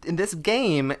 in this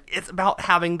game, it's about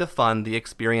having the fun, the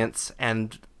experience,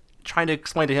 and trying to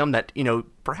explain to him that,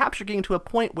 perhaps you're getting to a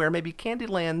point where maybe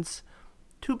Candyland's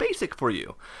too basic for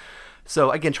you.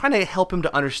 So again, trying to help him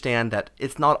to understand that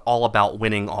it's not all about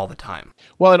winning all the time.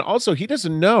 Well, and also he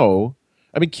doesn't know.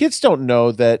 I mean, kids don't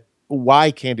know that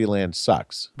why Candyland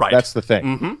sucks. Right. That's the thing.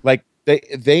 Mm-hmm. Like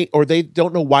they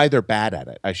don't know why they're bad at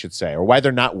it, I should say, or why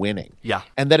they're not winning. Yeah.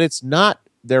 And that it's not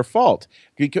their fault.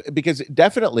 Because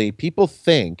definitely people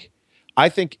I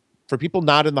think for people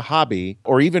not in the hobby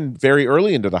or even very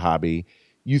early into the hobby,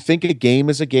 you think a game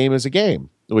is a game is a game,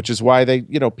 which is why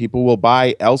people will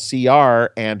buy LCR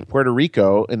and Puerto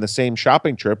Rico in the same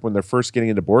shopping trip when they're first getting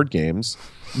into board games.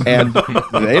 And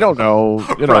they don't know,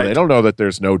 right. They don't know that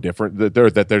there's no different,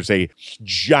 that there's a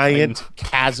giant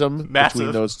chasm Massive.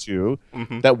 between those two,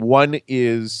 Mm-hmm. that one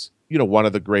is, one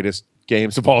of the greatest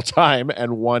games of all time,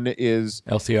 and one is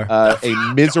LCR.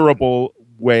 A miserable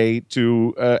way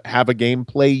to have a game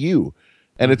play you.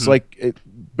 And it's like,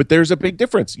 but there's a big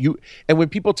difference. And when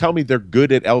people tell me they're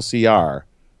good at LCR,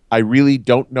 I really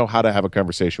don't know how to have a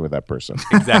conversation with that person.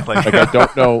 Exactly. Like, I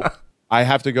don't know. I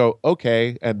have to go,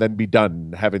 okay, and then be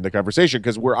done having the conversation,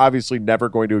 because we're obviously never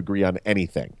going to agree on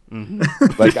anything. Mm-hmm.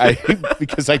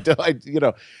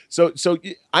 So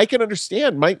I can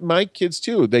understand my kids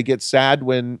too. They get sad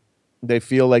when They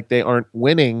feel like they aren't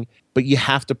winning, but you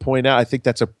have to point out. I think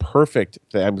that's a perfect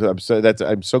thing. I'm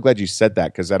so glad you said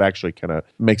that, because that actually kind of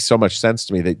makes so much sense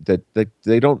to me. That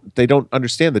they don't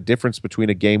understand the difference between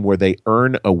a game where they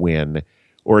earn a win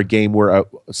or a game where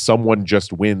someone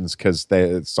just wins because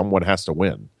someone has to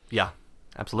win. Yeah,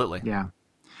 absolutely. Yeah.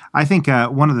 I think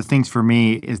one of the things for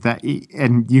me is that,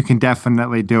 and you can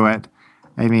definitely do it.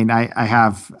 I mean, I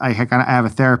have a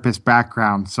therapist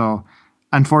background, so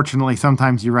unfortunately,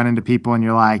 sometimes you run into people and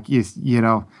you're like,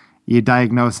 you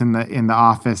diagnose in the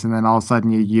office, and then all of a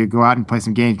sudden you go out and play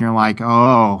some games and you're like,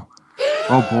 oh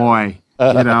boy,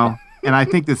 And I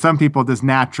think that some people just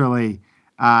naturally,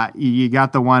 you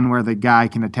got the one where the guy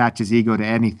can attach his ego to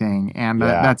anything, and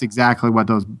that's exactly what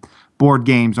those board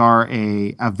games are,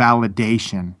 a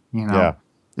validation. Yeah.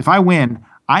 If I win,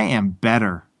 I am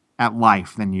better at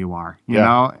life than you are. You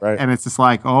know, right. And it's just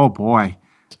like, oh boy.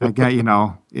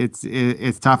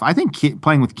 It's tough. I think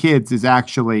playing with kids is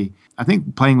actually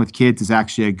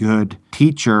a good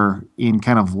teacher in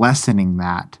kind of lessening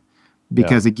that,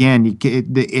 because again,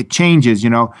 it changes. You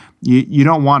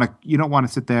don't want to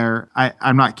sit there.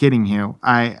 I'm not kidding you.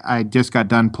 I just got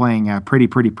done playing a Pretty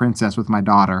Princess with my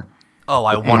daughter. Oh,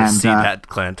 I want to see that,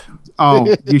 Clint.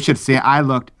 Oh, you should see it. I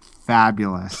looked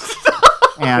fabulous,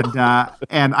 and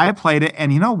I played it,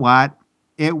 and you know what?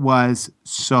 It was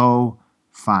so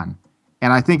fun.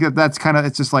 And I think that's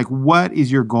it's just like, what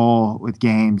is your goal with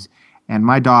games? And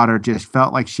my daughter just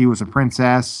felt like she was a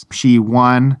princess. She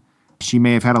won. She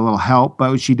may have had a little help,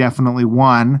 but she definitely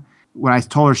won. When I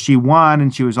told her she won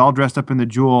and she was all dressed up in the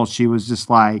jewels, she was just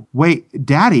like, wait,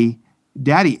 daddy,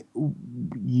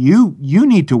 you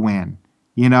need to win,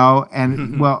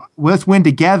 and well, let's win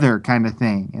together kind of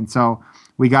thing. And so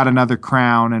we got another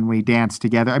crown and we danced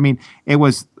together. I mean, it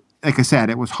was, like I said,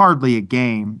 it was hardly a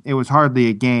game.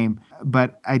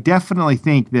 But I definitely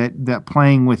think that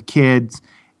playing with kids,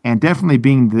 and definitely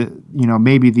being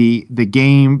maybe the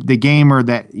gamer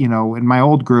that, in my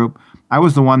old group, I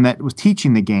was the one that was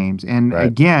teaching the games. And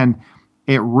again,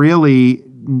 it really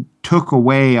took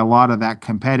away a lot of that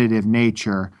competitive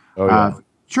nature. Oh, yeah.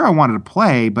 Sure, I wanted to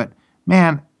play, but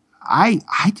man, I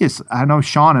know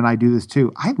Sean and I do this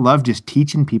too. I love just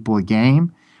teaching people a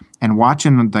game and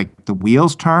watching like the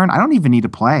wheels turn. I don't even need to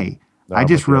play. I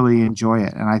just really enjoy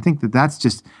it. And I think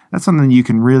that's something you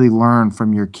can really learn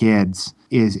from your kids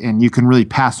and you can really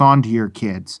pass on to your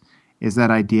kids, is that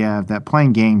idea of that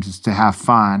playing games is to have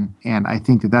fun. And I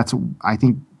think I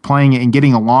think playing it and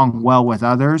getting along well with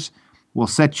others will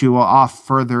set you off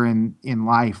further in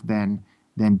life than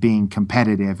being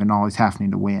competitive and always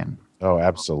having to win. Oh,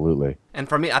 absolutely. And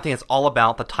for me, I think it's all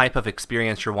about the type of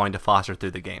experience you're wanting to foster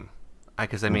through the game.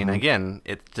 Because, I mean, again,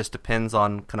 it just depends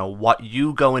on kind of what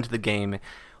you go into the game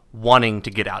wanting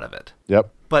to get out of it.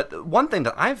 Yep. But one thing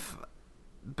that I've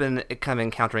been kind of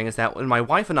encountering is that when my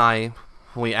wife and I,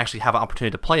 when we actually have an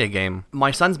opportunity to play a game,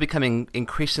 my son's becoming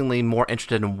increasingly more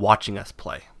interested in watching us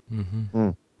play.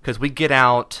 Because we get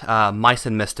out Mice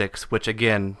and Mystics, which,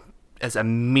 again, has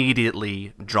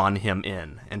immediately drawn him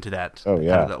into that kind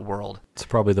of that world. It's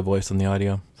probably the voice on the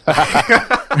audio.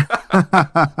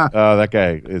 Oh, that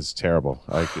guy is terrible.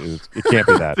 It can't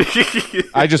be that.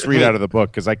 I just read out of the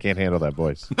book because I can't handle that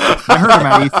voice. I heard him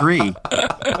at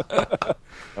E3.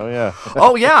 Oh, yeah.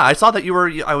 Oh, yeah. I saw that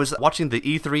I was watching the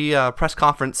E3 press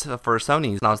conference for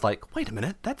Sony's, and I was like, wait a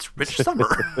minute, that's Rich Sommer.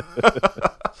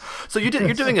 So you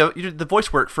did the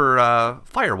voice work for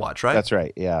Firewatch, right? That's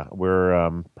right. Yeah.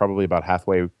 We're probably about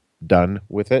halfway done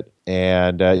with it.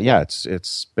 And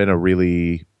it's been a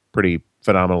really pretty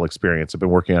phenomenal experience. I've been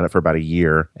working on it for about a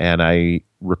year, and I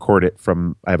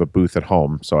have a booth at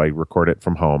home, so I record it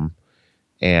from home,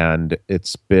 and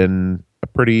it's been a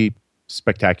pretty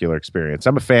spectacular experience.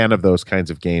 I'm a fan of those kinds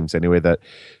of games anyway.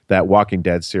 That Walking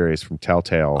Dead series from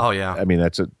Telltale. Oh yeah. I mean,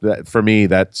 for me,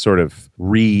 that sort of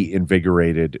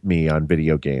reinvigorated me on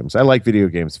video games. I like video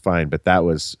games fine, but that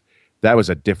was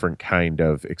a different kind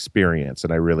of experience,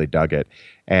 and I really dug it.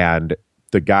 And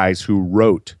the guys who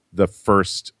wrote the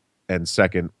first and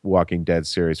second Walking Dead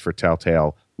series for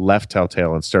Telltale left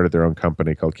Telltale and started their own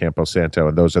company called Campo Santo,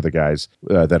 and those are the guys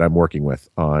that I'm working with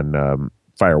on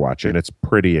Firewatch, and it's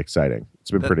pretty exciting.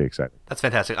 It's been pretty exciting. That's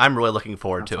fantastic. I'm really looking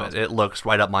forward to it. It looks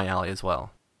right up my alley as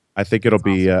well. I think it'll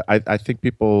be. I think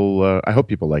people. I hope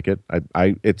people like it.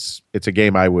 It's a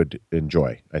game I would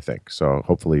enjoy. I think so.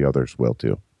 Hopefully others will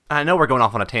too. I know we're going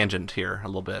off on a tangent here a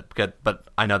little bit, but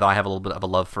I know that I have a little bit of a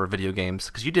love for video games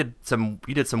because you did some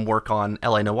work on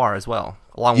LA Noire as well,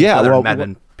 along with other Mad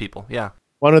Men people. Yeah.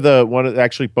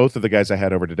 Actually, both of the guys I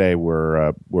had over today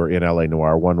were in LA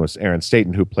Noire. One was Aaron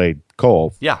Staten, who played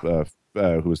Cole. Yeah.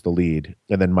 who was the lead,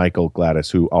 and then Michael Gladys,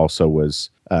 who also was.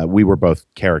 We were both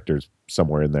characters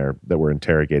somewhere in there that were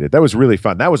interrogated. That was really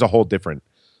fun. That was a whole different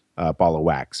ball of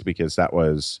wax because that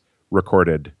was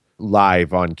recorded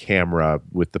live on camera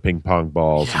with the ping pong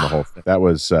balls and the whole thing. That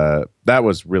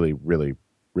was really, really,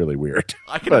 really weird.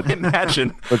 I can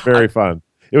imagine. But very fun.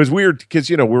 It was weird because,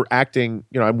 we're acting,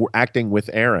 I'm acting with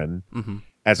Aaron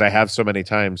as I have so many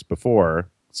times before,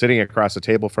 sitting across a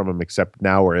table from him, except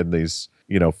now we're in these,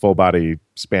 full body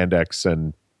spandex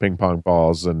and ping pong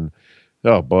balls. And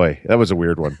oh boy, that was a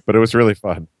weird one, but it was really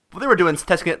fun. Well, they were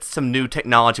testing some new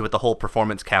technology with the whole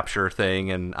performance capture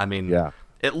thing. And I mean,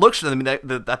 it looks,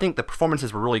 I think the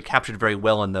performances were really captured very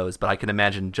well in those, but I can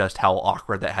imagine just how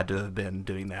awkward that had to have been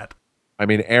doing that. I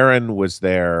mean, Aaron was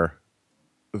there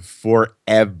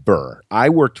forever. I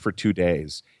worked for 2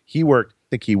 days. I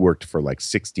think he worked for like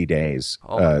 60 days.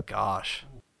 Oh my gosh.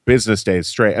 Business days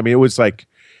straight. I mean, it was like,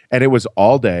 and it was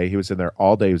all day. He was in there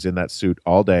all day. He was in that suit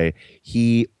all day.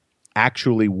 He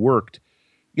actually worked,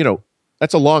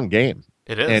 that's a long game.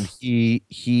 It is. And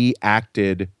he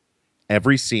acted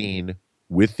every scene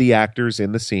with the actors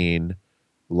in the scene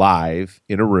live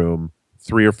in a room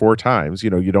 3 or 4 times. You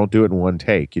don't do it in one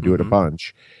take. You do it a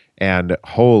bunch. And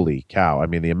holy cow, I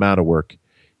mean, the amount of work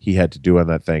he had to do on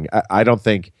that thing. I don't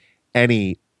think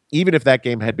even if that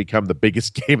game had become the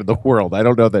biggest game in the world, I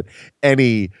don't know that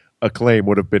any acclaim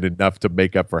would have been enough to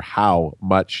make up for how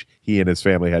much he and his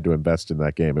family had to invest in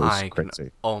that game. It was crazy.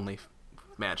 Can only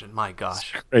imagine. My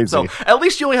gosh. Crazy. So at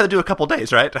least you only had to do a couple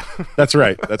days, right? That's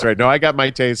right. No, I got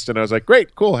my taste and I was like,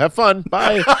 great, cool, have fun.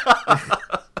 Bye.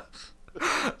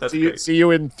 See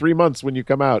you in 3 months when you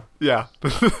come out. Yeah.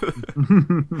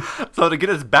 So to get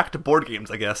us back to board games,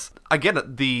 I guess. Again,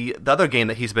 the other game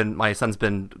that my son's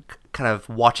been kind of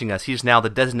watching us. He's now the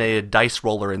designated dice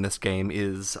roller in this game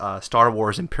is Star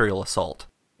Wars Imperial Assault.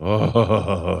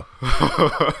 Oh.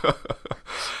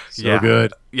 So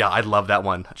good. Yeah, I love that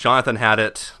one. Jonathan had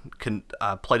it,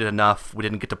 played it enough. We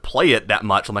didn't get to play it that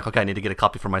much. I'm like, okay, I need to get a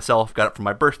copy for myself. Got it for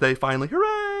my birthday finally.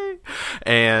 Hooray!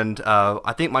 And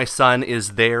I think my son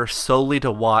is there solely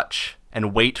to watch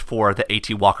and wait for the AT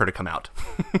Walker to come out.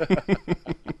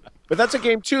 But that's a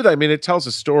game too. I mean, it tells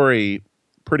a story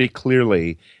pretty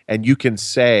clearly, and you can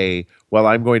say, well,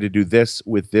 I'm going to do this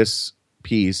with this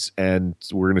piece and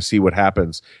we're going to see what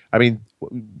happens. I mean,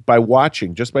 by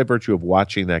virtue of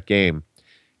watching that game,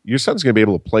 your son's going to be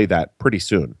able to play that pretty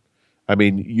soon. I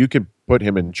mean, you could put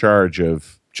him in charge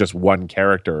of just one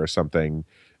character or something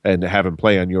and have him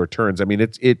play on your turns. I mean,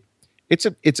 it's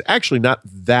actually not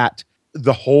that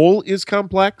the whole is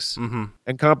complex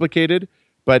and complicated,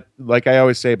 but like I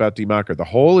always say about DeMacher, the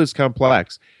whole is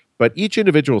complex, but each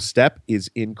individual step is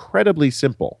incredibly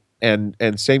simple. And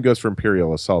same goes for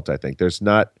Imperial Assault, I think. There's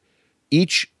not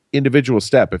each individual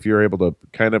step, if you're able to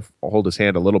kind of hold his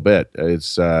hand a little bit,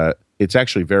 it's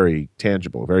actually very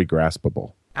tangible, very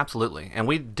graspable. Absolutely. And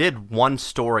we did one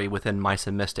story within Mice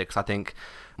and Mystics. I think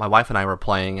my wife and I were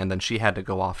playing, and then she had to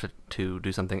go off to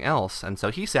do something else. And so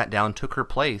he sat down, took her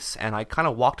place, and I kind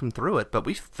of walked him through it. But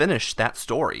we finished that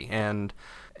story. And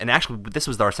actually, this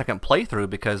was our second playthrough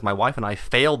because my wife and I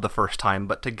failed the first time,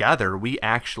 but together we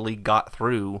actually got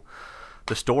through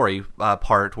the story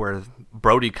part where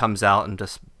Brody comes out and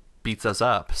just beats us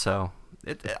up. So,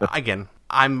 again,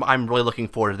 I'm really looking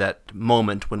forward to that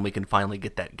moment when we can finally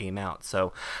get that game out.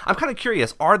 So I'm kind of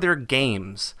curious, are there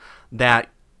games that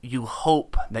you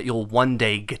hope that you'll one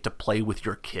day get to play with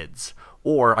your kids?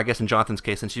 Or, I guess in Jonathan's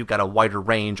case, since you've got a wider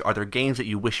range, are there games that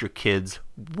you wish your kids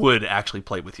would actually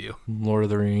play with you? Lord of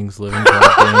the Rings, Living Card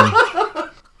game.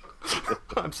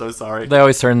 I'm so sorry. They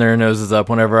always turn their noses up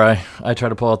whenever I try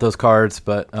to pull out those cards,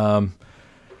 but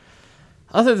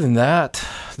other than that,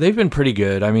 they've been pretty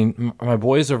good. I mean, my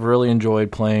boys have really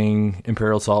enjoyed playing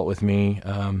Imperial Assault with me.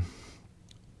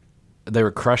 They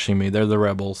were crushing me. They're the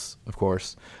rebels, of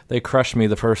course. They crushed me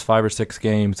the first 5 or 6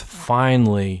 games.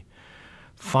 Finally,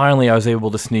 I was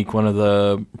able to sneak one of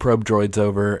the probe droids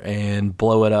over and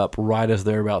blow it up right as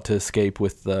they're about to escape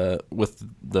with the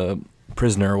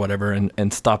prisoner or whatever,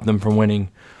 and stop them from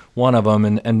winning one of them.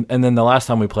 And then the last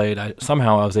time we played, I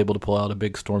was able to pull out a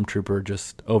big stormtrooper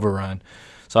just overrun.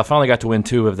 So I finally got to win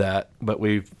 2 of that, but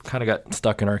we've kind of got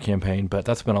stuck in our campaign. But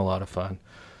that's been a lot of fun.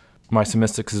 Mice and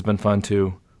Mystics has been fun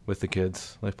too with the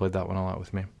kids. They've played that one a lot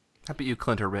with me. How about you,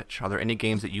 Clint or Rich? Are there any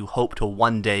games that you hope to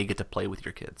one day get to play with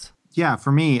your kids? Yeah,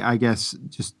 for me, I guess,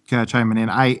 just kind of chiming in,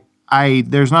 I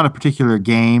there's not a particular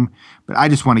game, but I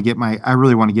just want to I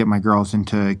really want to get my girls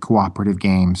into cooperative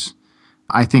games.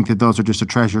 I think that those are just a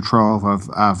treasure trove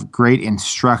of great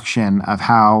instruction of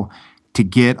how to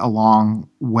get along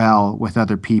well with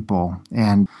other people.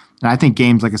 And And I think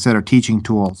games, like I said, are teaching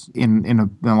tools in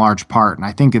a large part. And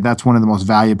I think that that's one of the most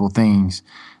valuable things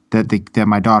that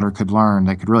my daughter could learn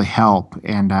that could really help.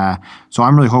 And so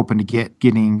I'm really hoping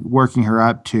to working her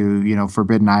up to,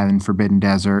 Forbidden Island, Forbidden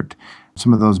Desert,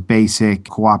 some of those basic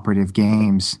cooperative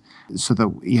games so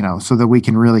that we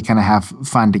can really kind of have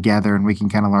fun together and we can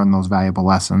kind of learn those valuable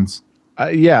lessons.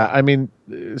 Yeah, I mean,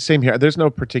 same here. There's no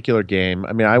particular game.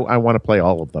 I mean, I want to play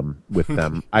all of them with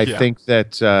them. I think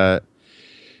that,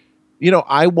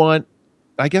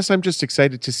 I guess I'm just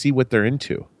excited to see what they're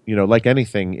into. Like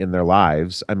anything in their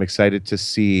lives, I'm excited to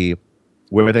see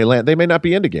where they land. They may not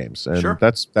be into games, and Sure.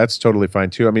 that's totally fine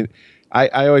too. I mean,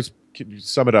 I always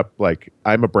sum it up like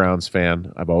I'm a Browns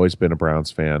fan. I've always been a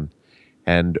Browns fan,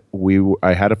 and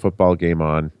I had a football game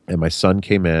on, and my son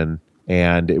came in,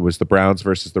 and it was the Browns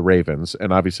versus the Ravens,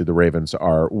 and obviously the Ravens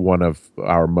are one of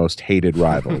our most hated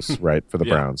rivals, right, for the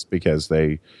Browns because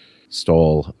they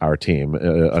stole our team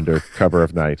under cover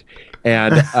of night,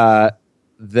 and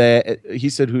he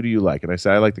said, "Who do you like?" And I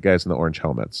said, "I like the guys in the orange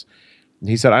helmets." And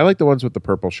he said, "I like the ones with the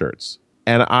purple shirts."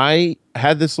 And I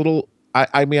had this little,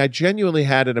 I mean, I genuinely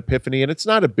had an epiphany, and it's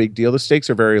not a big deal. The stakes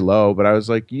are very low, but I was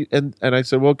like, and I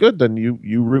said, "Well, good, then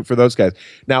you root for those guys."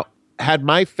 Now, had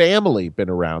my family been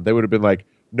around, they would have been like,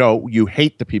 "No, you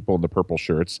hate the people in the purple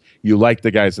shirts. You like the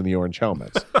guys in the orange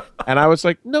helmets." And I was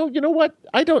like, "No, you know what?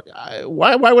 I don't.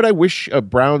 Why would I wish a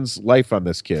Brown's life on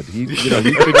this kid? He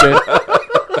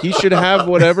should have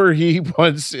whatever he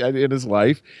wants in his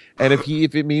life. And if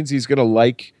it means he's going to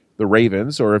like the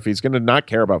Ravens, or if he's going to not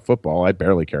care about football, I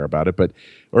barely care about it,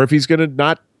 or if he's going to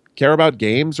not care about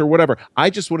games or whatever, I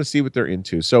just want to see what they're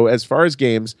into." So as far as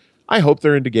games, I hope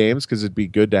they're into games because it'd be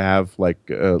good to have like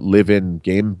live-in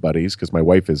game buddies because my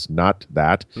wife is not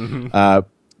that.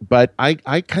 But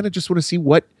I kind of just want to see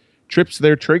what trips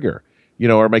their trigger.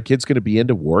 Are my kids going to be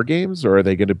into war games, or are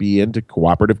they going to be into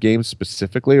cooperative games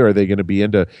specifically, or are they going to be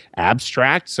into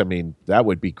abstracts? I mean, that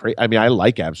would be great. I mean, I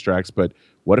like abstracts, but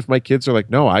what if my kids are like,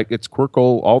 "No, it's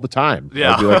Quirkle all the time"?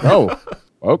 Yeah. I'd be like, "Oh,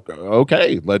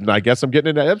 okay. Then I guess I'm getting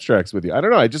into abstracts with you." I don't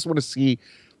know. I just want to see.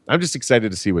 I'm just excited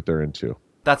to see what they're into.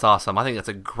 That's awesome. I think that's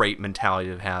a great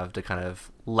mentality to have, to kind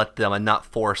of let them and not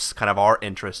force kind of our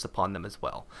interests upon them as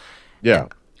well. Yeah.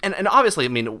 And obviously, I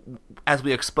mean, as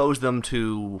we expose them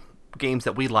to games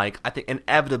that we like, I think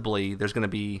inevitably there's going to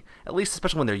be, at least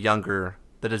especially when they're younger,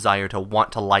 the desire to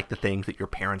want to like the things that your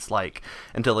parents like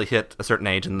until they hit a certain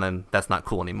age, and then that's not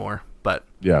cool anymore. But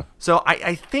yeah. So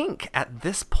I think at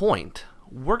this point,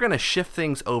 we're going to shift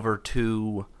things over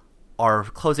to our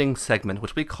closing segment,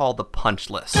 which we call the punch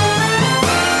list.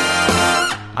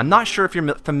 I'm not sure if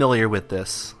you're familiar with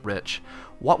this, Rich.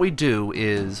 What we do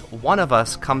is one of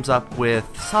us comes up with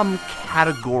some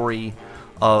category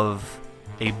of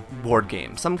a board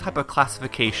game, some type of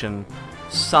classification,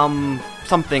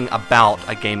 something about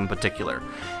a game in particular.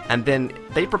 And then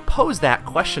they propose that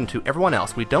question to everyone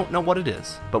else. We don't know what it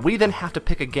is, but we then have to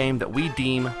pick a game that we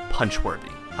deem punch-worthy.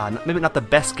 Maybe not the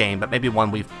best game, but maybe one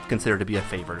we've considered to be a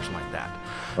favorite or something like that.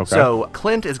 Okay. So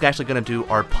Clint is actually going to do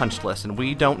our punch list, and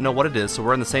we don't know what it is, so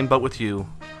we're in the same boat with you.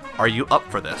 Are you up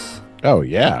for this? Oh,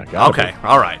 yeah. Okay,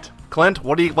 all right. Clint,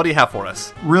 what do you have for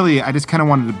us? Really, I just kind of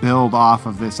wanted to build off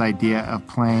of this idea of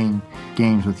playing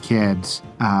games with kids,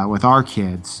 with our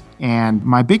kids. And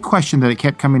my big question that it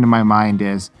kept coming to my mind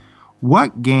is,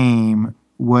 what game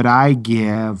would I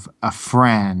give a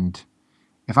friend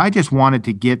if I just wanted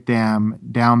to get them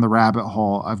down the rabbit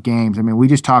hole of games? I mean, we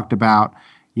just talked about,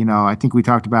 I think we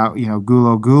talked about,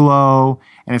 Gulo Gulo.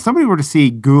 And if somebody were to see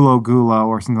Gulo Gulo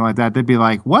or something like that, they'd be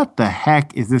like, "What the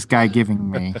heck is this guy giving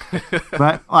me?"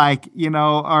 But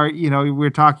we're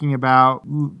talking about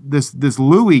this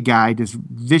Louis guy just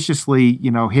viciously,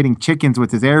 hitting chickens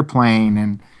with his airplane.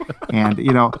 And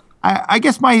I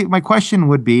guess my question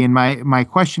would be, and my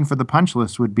question for the punch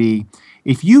list would be,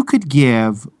 if you could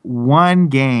give one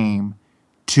game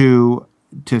to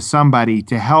somebody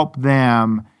to help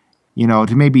them,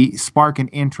 to maybe spark an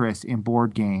interest in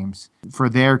board games for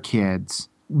their kids,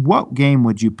 what game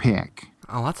would you pick?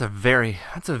 Oh, that's a very,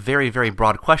 very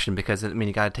broad question because,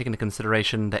 you got to take into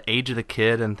consideration the age of the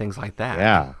kid and things like that.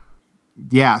 Yeah.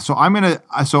 Yeah. So I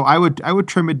would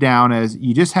trim it down as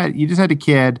you just had a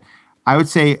kid. I would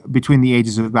say between the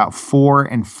ages of about 4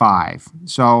 and 5.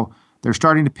 So they're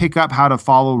starting to pick up how to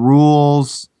follow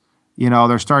rules. They're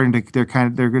going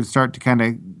to start to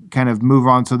kind of move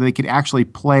on so they could actually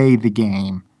play the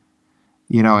game,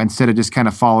 instead of just kind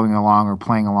of following along or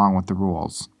playing along with the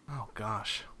rules. Oh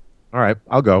gosh. All right,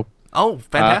 I'll go. Oh,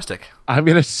 fantastic. I'm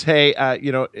going to say,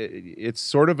 it's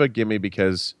sort of a gimme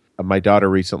because my daughter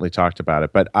recently talked about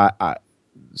it, but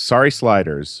Sorry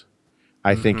Sliders,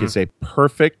 I think is a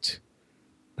perfect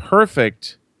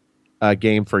perfect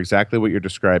game for exactly what you're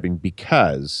describing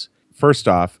because, first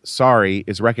off, Sorry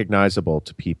is recognizable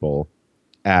to people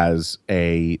as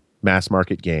a mass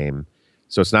market game.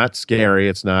 So it's not scary.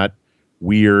 It's not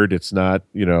weird. It's not,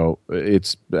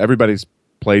 it's everybody's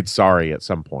played Sorry at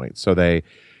some point. So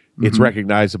it's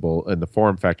recognizable in the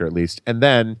form factor at least. And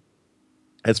then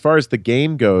as far as the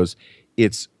game goes,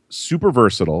 it's super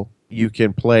versatile. You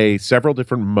can play several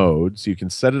different modes. You can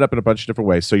set it up in a bunch of different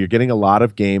ways. So you're getting a lot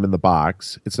of game in the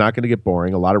box. It's not going to get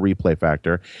boring, a lot of replay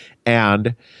factor.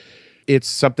 And it's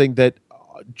something that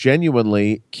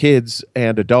genuinely kids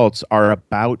and adults are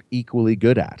about equally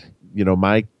good at.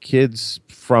 My kids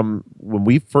from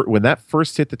when that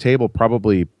first hit the table,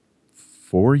 probably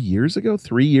 3 years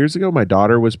ago, my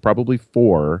daughter was probably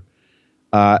 4.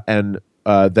 And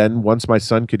then once my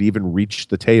son could even reach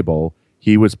the table,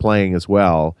 he was playing as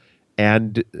well.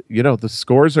 And, the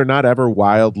scores are not ever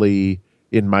wildly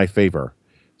in my favor.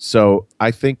 So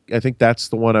I think that's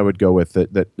the one I would go with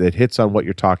that hits on what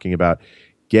you're talking about.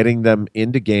 Getting them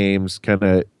into games,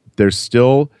 there's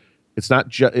still, it's not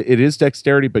just, it is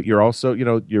dexterity, but you're also,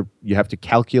 you have to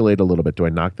calculate a little bit. Do I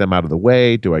knock them out of the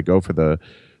way? Do I go for the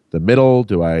middle?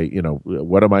 Do I,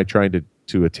 what am I trying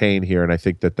to attain here? And I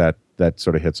think that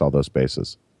sort of hits all those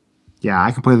bases. Yeah,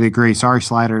 I completely agree. Sorry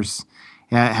Sliders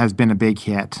has been a big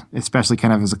hit, especially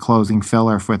kind of as a closing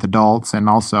filler with adults, and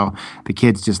also the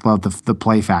kids just love the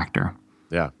play factor.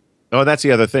 Yeah. Oh, and that's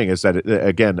the other thing is that,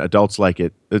 again, adults like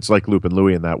it. It's like Loop and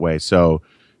Louie in that way. So,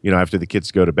 after the kids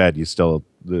go to bed,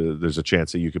 there's a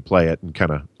chance that you could play it and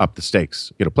kind of up the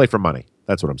stakes. Play for money.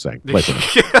 That's what I'm saying. Play for money.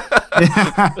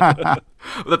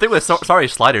 The thing with Sorry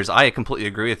Sliders, I completely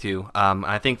agree with you.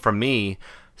 I think for me,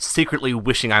 secretly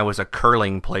wishing I was a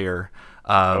curling player.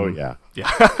 Oh, yeah. Yeah.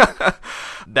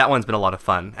 That one's been a lot of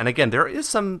fun. And again, there is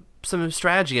some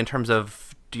strategy in terms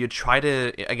of, do you try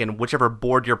to, again, whichever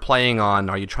board you're playing on,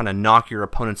 are you trying to knock your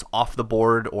opponents off the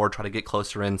board or try to get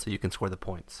closer in so you can score the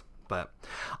points? But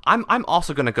I'm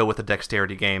also going to go with a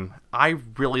dexterity game. I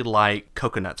really like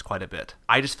Coconuts quite a bit.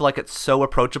 I just feel like it's so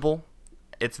approachable.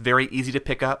 It's very easy to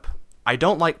pick up. I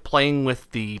don't like playing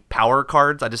with the power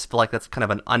cards. I just feel like that's kind of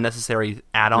an unnecessary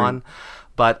add-on.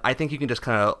 But I think you can just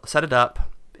kind of set it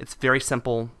up. It's very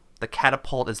simple. The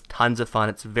catapult is tons of fun.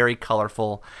 It's very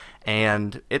colorful.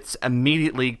 And it's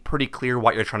immediately pretty clear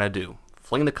what you're trying to do.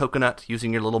 Fling the coconut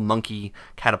using your little monkey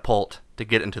catapult to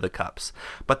get into the cups.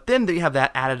 But then you have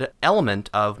that added element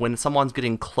of when someone's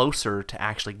getting closer to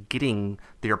actually getting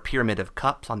their pyramid of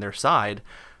cups on their side,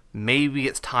 maybe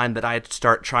it's time that I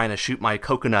start trying to shoot my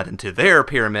coconut into their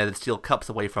pyramid and steal cups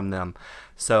away from them.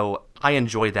 So I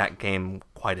enjoy that game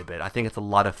quite a bit. I think it's a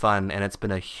lot of fun, and it's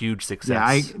been a huge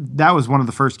success. Yeah, that was one of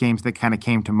the first games that kind of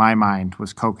came to my mind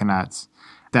was Coconuts.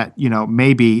 That,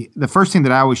 maybe the first thing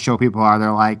that I always show people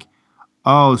they're like,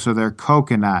 oh, so they're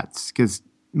coconuts, because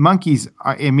monkeys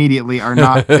immediately are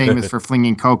not famous for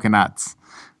flinging coconuts.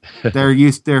 They're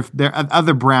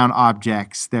other brown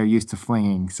objects they're used to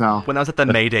flinging. So when I was at the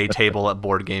Mayday table at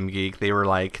Board Game Geek, they were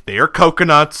like, "They're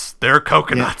coconuts. They're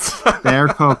coconuts. Yeah, they're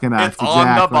coconuts." It's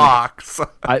exactly on the box.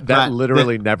 That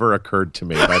literally never occurred to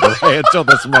me, by the way, until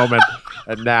this moment,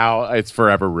 and now it's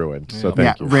forever ruined. So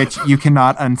thank you, Rich. You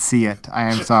cannot unsee it.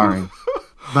 I am sorry.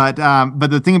 But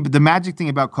the magic thing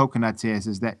about coconuts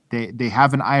is that they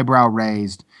have an eyebrow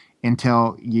raised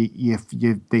until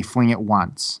they fling it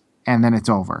once. And then it's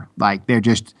over. Like, they're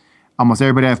just, almost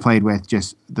everybody I've played with,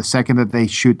 just the second that they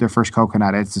shoot their first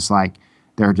coconut, it's just like,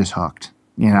 they're just hooked.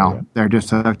 They're just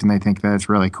hooked and they think that it's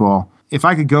really cool. If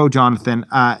I could go, Jonathan,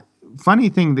 funny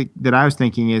thing that I was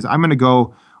thinking is I'm going to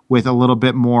go with a little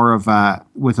bit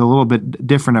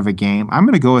different of a game. I'm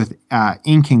going to go with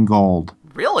Ink and Gold.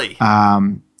 Really?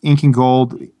 Ink and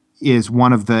Gold is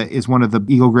one of the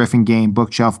Eagle Griffin game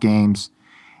bookshelf games.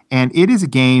 And it is a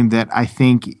game that I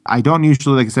don't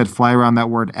usually, like I said, fly around that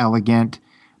word elegant,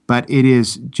 but it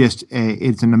is just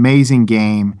it's an amazing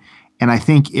game. And I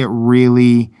think it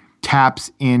really taps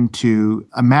into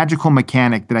a magical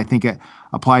mechanic that I think it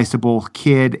applies to both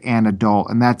kid and adult.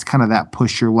 And that's kind of that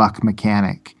push your luck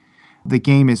mechanic. The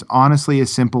game is honestly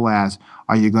as simple as,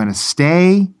 are you going to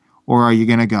stay or are you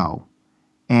going to go?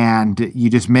 And you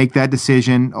just make that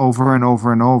decision over and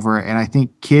over and over. And I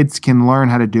think kids can learn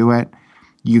how to do it.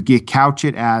 You couch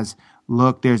it as,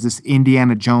 look, there's this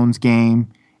Indiana Jones game,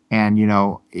 and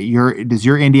does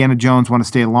your Indiana Jones want to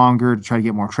stay longer to try to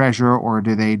get more treasure, or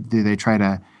do they try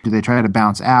to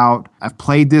bounce out? I've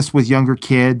played this with younger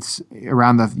kids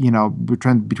around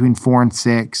between 4 and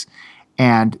 6,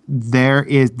 and there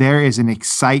is an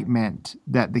excitement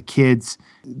that the kids,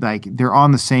 like, they're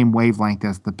on the same wavelength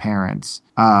as the parents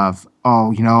of,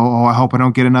 I hope I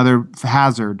don't get another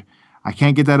hazard. I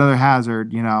can't get that other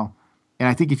hazard, And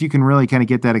I think if you can really kind of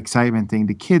get that excitement thing,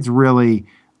 the kids really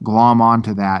glom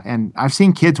onto that. And I've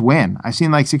seen kids win. I've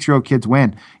seen like 6-year-old kids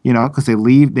win, because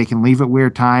they can leave at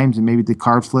weird times and maybe the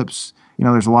card flips,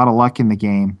 there's a lot of luck in the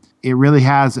game. It really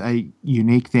has a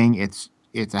unique thing. It's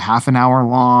a half an hour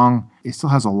long. It still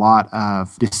has a lot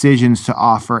of decisions to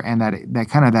offer and that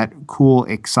kind of that cool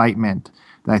excitement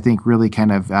that I think really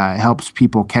kind of helps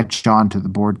people catch on to the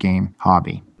board game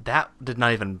hobby. That did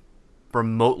not even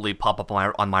remotely pop up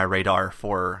on my radar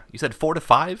for, you said 4 to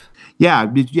 5?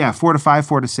 Yeah, 4 to 5,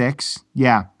 4 to 6.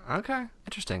 Yeah. Okay,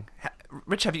 interesting.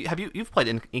 Rich, you've played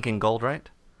Ink and Gold, right?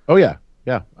 Oh yeah,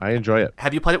 I enjoy it.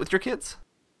 Have you played it with your kids?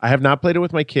 I have not played it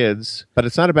with my kids, but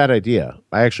it's not a bad idea.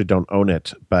 I actually don't own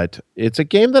it, but it's a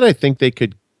game that I think they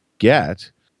could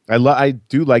get. I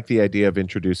do like the idea of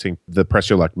introducing the press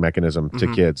your luck mechanism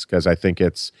to kids, because I think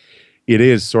it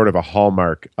is sort of a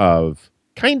hallmark of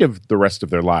kind of the rest of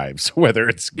their lives, whether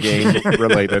it's game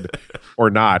related or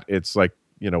not. It's like,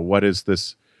 what is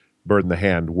this bird in the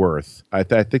hand worth? I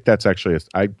think that's actually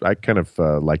I kind of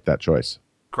like that choice.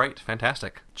 Great,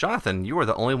 fantastic. Jonathan, you are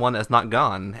the only one that's not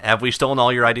gone. Have we stolen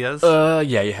all your ideas?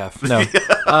 Yeah, you have. No.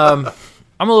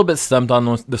 I'm a little bit stumped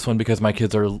on this one because my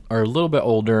kids are a little bit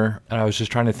older, and I was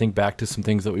just trying to think back to some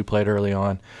things that we played early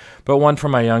on. But one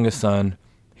from my youngest son,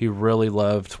 he really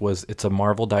loved it's a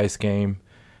Marvel dice game.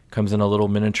 Comes in a little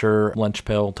miniature lunch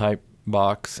pail type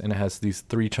box, and it has these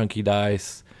 3 chunky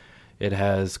dice. It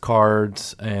has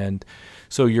cards, and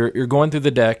so you're going through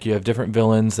the deck. You have different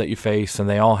villains that you face, and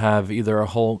they all have either a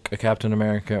Hulk, a Captain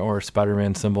America, or a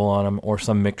Spider-Man symbol on them, or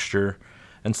some mixture,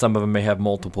 and some of them may have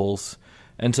multiples.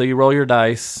 And so you roll your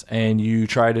dice, and you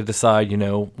try to decide,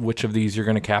 which of these you're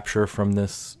going to capture from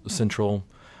this central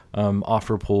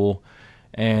offer pool.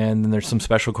 And then there's some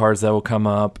special cards that will come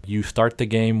up. You start the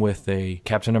game with a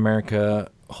Captain America,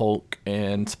 Hulk,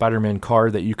 and Spider-Man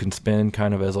card that you can spend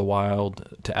kind of as a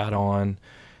wild to add on.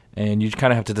 And you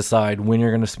kind of have to decide when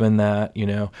you're going to spend that.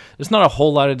 There's not a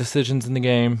whole lot of decisions in the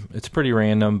game. It's pretty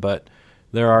random, but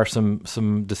there are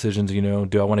some decisions.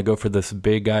 Do I want to go for this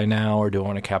big guy now, or do I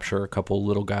want to capture a couple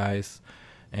little guys?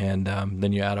 And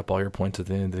then you add up all your points at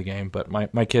the end of the game. But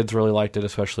my kids really liked it,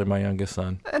 especially my youngest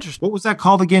son. Interesting. What was that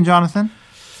called again, Jonathan?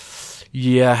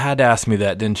 Yeah, had to ask me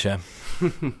that, didn't you?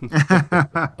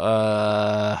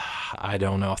 I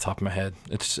don't know off the top of my head.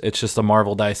 It's just a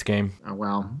Marvel dice game. Oh,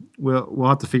 well, we'll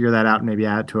have to figure that out and maybe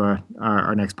add it to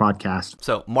our next podcast.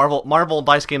 So Marvel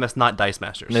dice game that's not Dice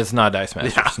Masters. It's not Dice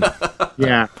Masters. No.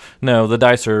 Yeah. No, the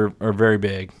dice are very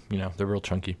big. They're real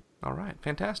chunky. All right,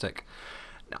 fantastic.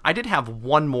 I did have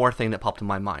one more thing that popped in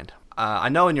my mind. I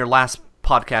know in your last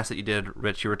podcast that you did,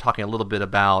 Rich, you were talking a little bit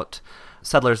about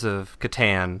Settlers of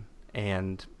Catan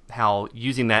and how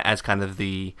using that as kind of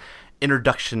the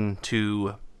introduction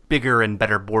to bigger and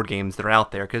better board games that are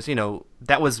out there. Because,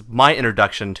 that was my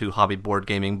introduction to hobby board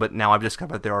gaming, but now I've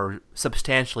discovered there are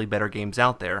substantially better games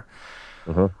out there.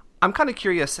 Uh-huh. I'm kind of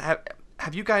curious, have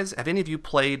any of you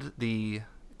played the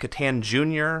Catan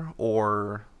Junior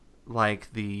or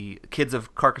like the Kids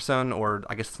of Carcassonne, or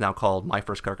I guess it's now called My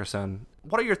First Carcassonne?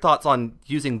 What are your thoughts on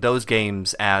using those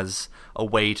games as a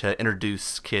way to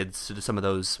introduce kids to some of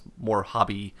those more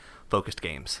hobby-focused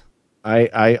games?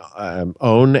 I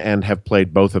own and have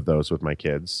played both of those with my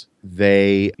kids.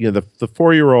 They, the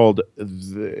 4-year-old,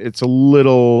 it's a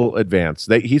little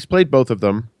advanced. He's played both of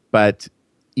them, but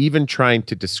even trying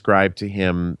to describe to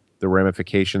him the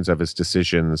ramifications of his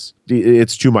decisions,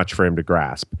 it's too much for him to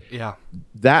grasp. Yeah.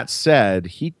 That said,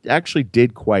 he actually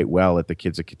did quite well at the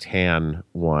Kids of Catan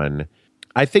one.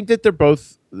 I think that they're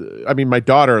both, my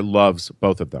daughter loves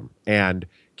both of them and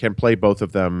can play both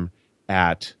of them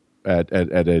at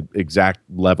an exact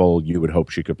level you would hope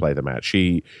she could play them at.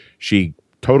 She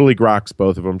totally groks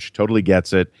both of them. She totally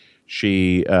gets it.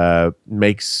 She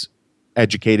makes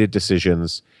educated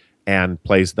decisions and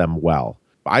plays them well.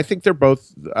 I think they're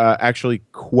both actually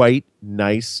quite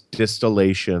nice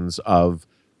distillations of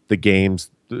the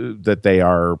games that they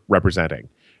are representing.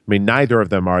 Neither of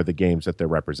them are the games that they're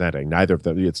representing. Neither of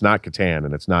them. It's not Catan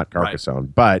and it's not Carcassonne,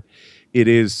 right. But it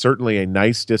is certainly a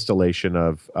nice distillation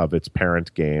of its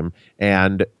parent game,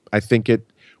 and I think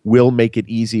it will make it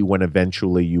easy when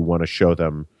eventually you want to show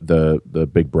them the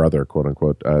big brother, quote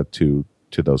unquote, to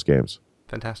those games.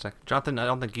 Fantastic, Jonathan. I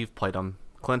don't think you've played them.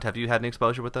 Clint, have you had any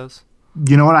exposure with those?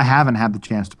 You know what? I haven't had the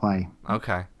chance to play.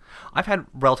 Okay. I've had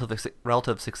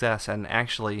relative success, and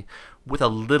actually, with a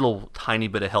little tiny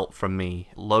bit of help from me,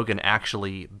 Logan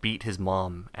actually beat his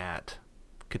mom at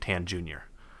Catan Junior,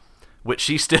 which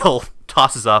she still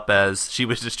tosses up as she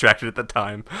was distracted at the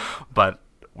time, but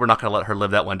we're not going to let her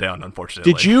live that one down,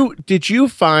 unfortunately. Did you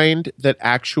find that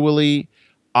actually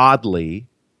oddly,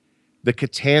 the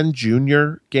Catan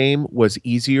Junior game was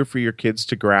easier for your kids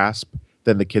to grasp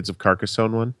than the Kids of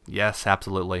Carcassonne one. Yes,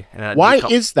 absolutely. And why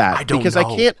is that? I don't because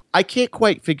know. I can't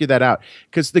quite figure that out.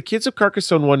 Because the Kids of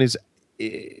Carcassonne one is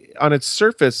on its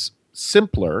surface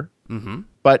simpler,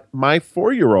 but my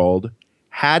 4-year-old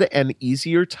had an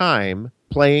easier time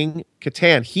playing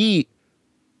Catan.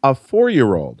 A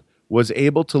 4-year-old, was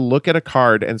able to look at a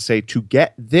card and say, to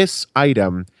get this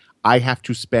item, I have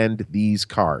to spend these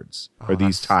cards or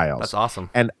these tiles. That's awesome.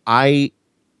 And I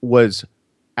was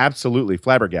absolutely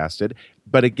flabbergasted.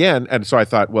 But again, and so I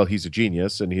thought, well, he's a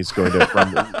genius and he's going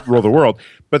to rule the world.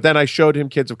 But then I showed him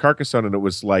Kids of Carcassonne and it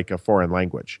was like a foreign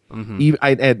language.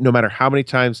 And no matter how many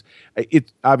times,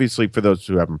 it obviously, for those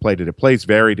who haven't played it, it plays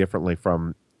very differently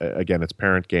from, again, its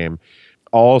parent game.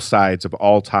 All sides of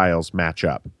all tiles match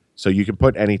up. So you can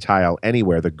put any tile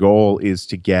anywhere. The goal is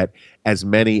to get as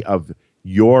many of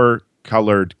your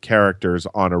colored characters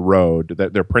on a road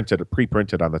that they're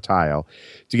pre-printed on the tile,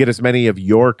 to get as many of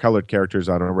your colored characters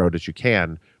on a road as you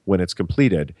can when it's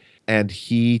completed. And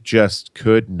he just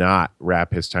could not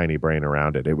wrap his tiny brain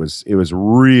around it. It was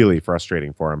really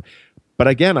frustrating for him. But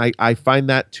again, I find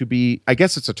that to be, I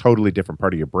guess it's a totally different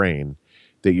part of your brain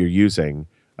that you're using.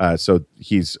 So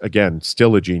he's, again,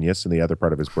 still a genius in the other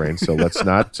part of his brain. So let's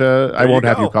not, I won't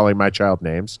have you calling my child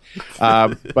names.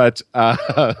 But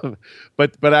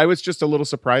I was just a little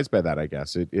surprised by that, I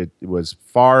guess. It was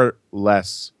far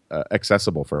less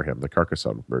accessible for him, the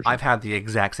Carcassonne version. I've had the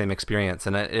exact same experience,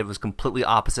 and it was completely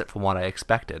opposite from what I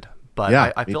expected. But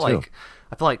Yeah, I feel like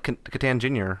Catan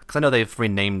Jr., because I know they've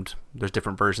renamed, there's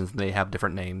different versions and they have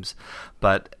different names,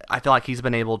 but I feel like he's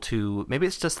been able to, maybe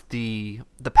it's just the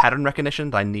pattern recognition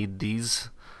that I need these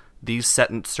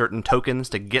certain tokens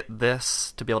to get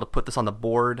this, to be able to put this on the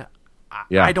board.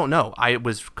 I don't know. I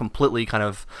was completely kind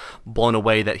of blown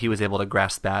away that he was able to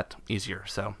grasp that easier.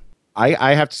 So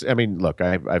I have to, I mean, look,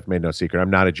 I've made no secret. I'm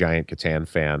not a giant Catan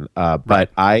fan, but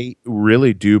I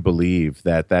really do believe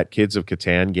that Kids of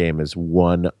Catan game is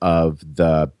one of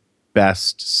the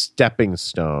best stepping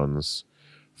stones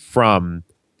from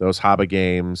those Haba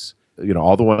games,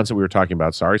 all the ones that we were talking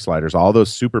about, Sorry Sliders, all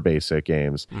those super basic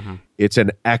games. It's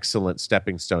an excellent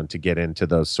stepping stone to get into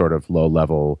those sort of low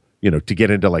level, to get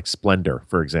into like Splendor,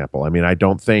 for example. I mean, I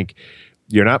don't think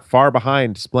you're not far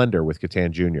behind Splendor with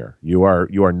Catan Jr. You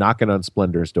are knocking on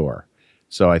Splendor's door.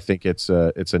 So I think it's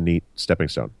a neat stepping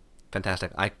stone.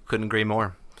 Fantastic. I couldn't agree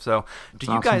more. So do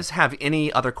you awesome. guys have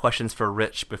any other questions for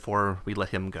Rich before we let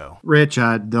him go? Rich,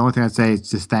 the only thing I'd say is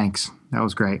just thanks. That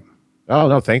was great. Oh,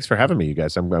 no, thanks for having me, you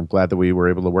guys. I'm glad that we were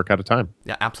able to work out a time.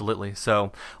 Yeah, absolutely.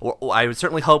 So I would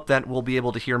certainly hope that we'll be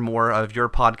able to hear more of your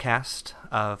podcast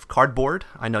of Cardboard.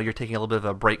 I know you're taking a little bit of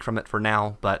a break from it for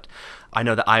now, but I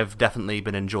know that I've definitely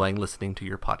been enjoying listening to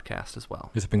your podcast as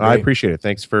well. It's been great. I appreciate it.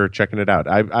 Thanks for checking it out.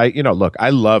 Look,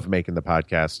 I love making the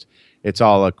podcast. It's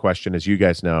all a question, as you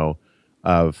guys know,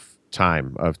 of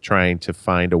time, of trying to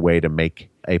find a way to make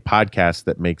a podcast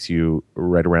that makes you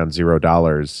right around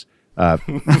 $0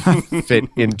 fit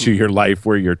into your life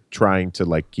where you're trying to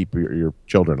like keep your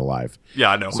children alive.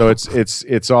 Yeah, I know. So it's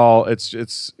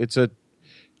a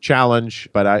challenge,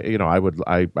 but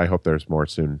I hope there's more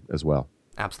soon as well.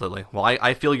 Absolutely. Well,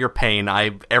 I feel your pain.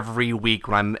 Every week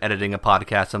when I'm editing a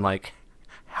podcast, I'm like,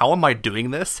 how am I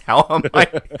doing this? How am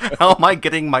I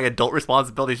getting my adult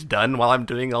responsibilities done while I'm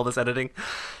doing all this editing?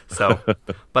 So,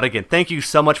 but again, thank you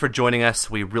so much for joining us.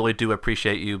 We really do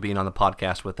appreciate you being on the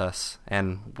podcast with us,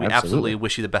 and we absolutely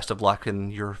wish you the best of luck in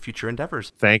your future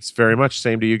endeavors. Thanks very much.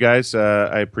 Same to you guys.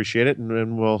 I appreciate it,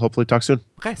 and we'll hopefully talk soon.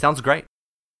 Okay, sounds great.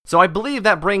 So I believe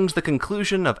that brings the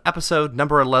conclusion of episode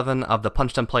number 11 of the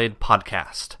Punched and Played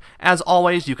podcast. As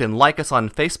always, you can like us on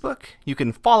Facebook, you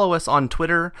can follow us on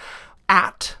Twitter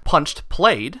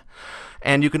 @PunchedPlayed,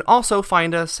 and you can also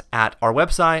find us at our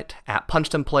website at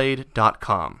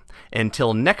punchedandplayed.com.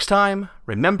 Until next time,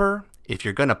 remember, if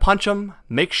you're going to punch 'em,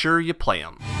 make sure you play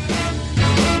 'em.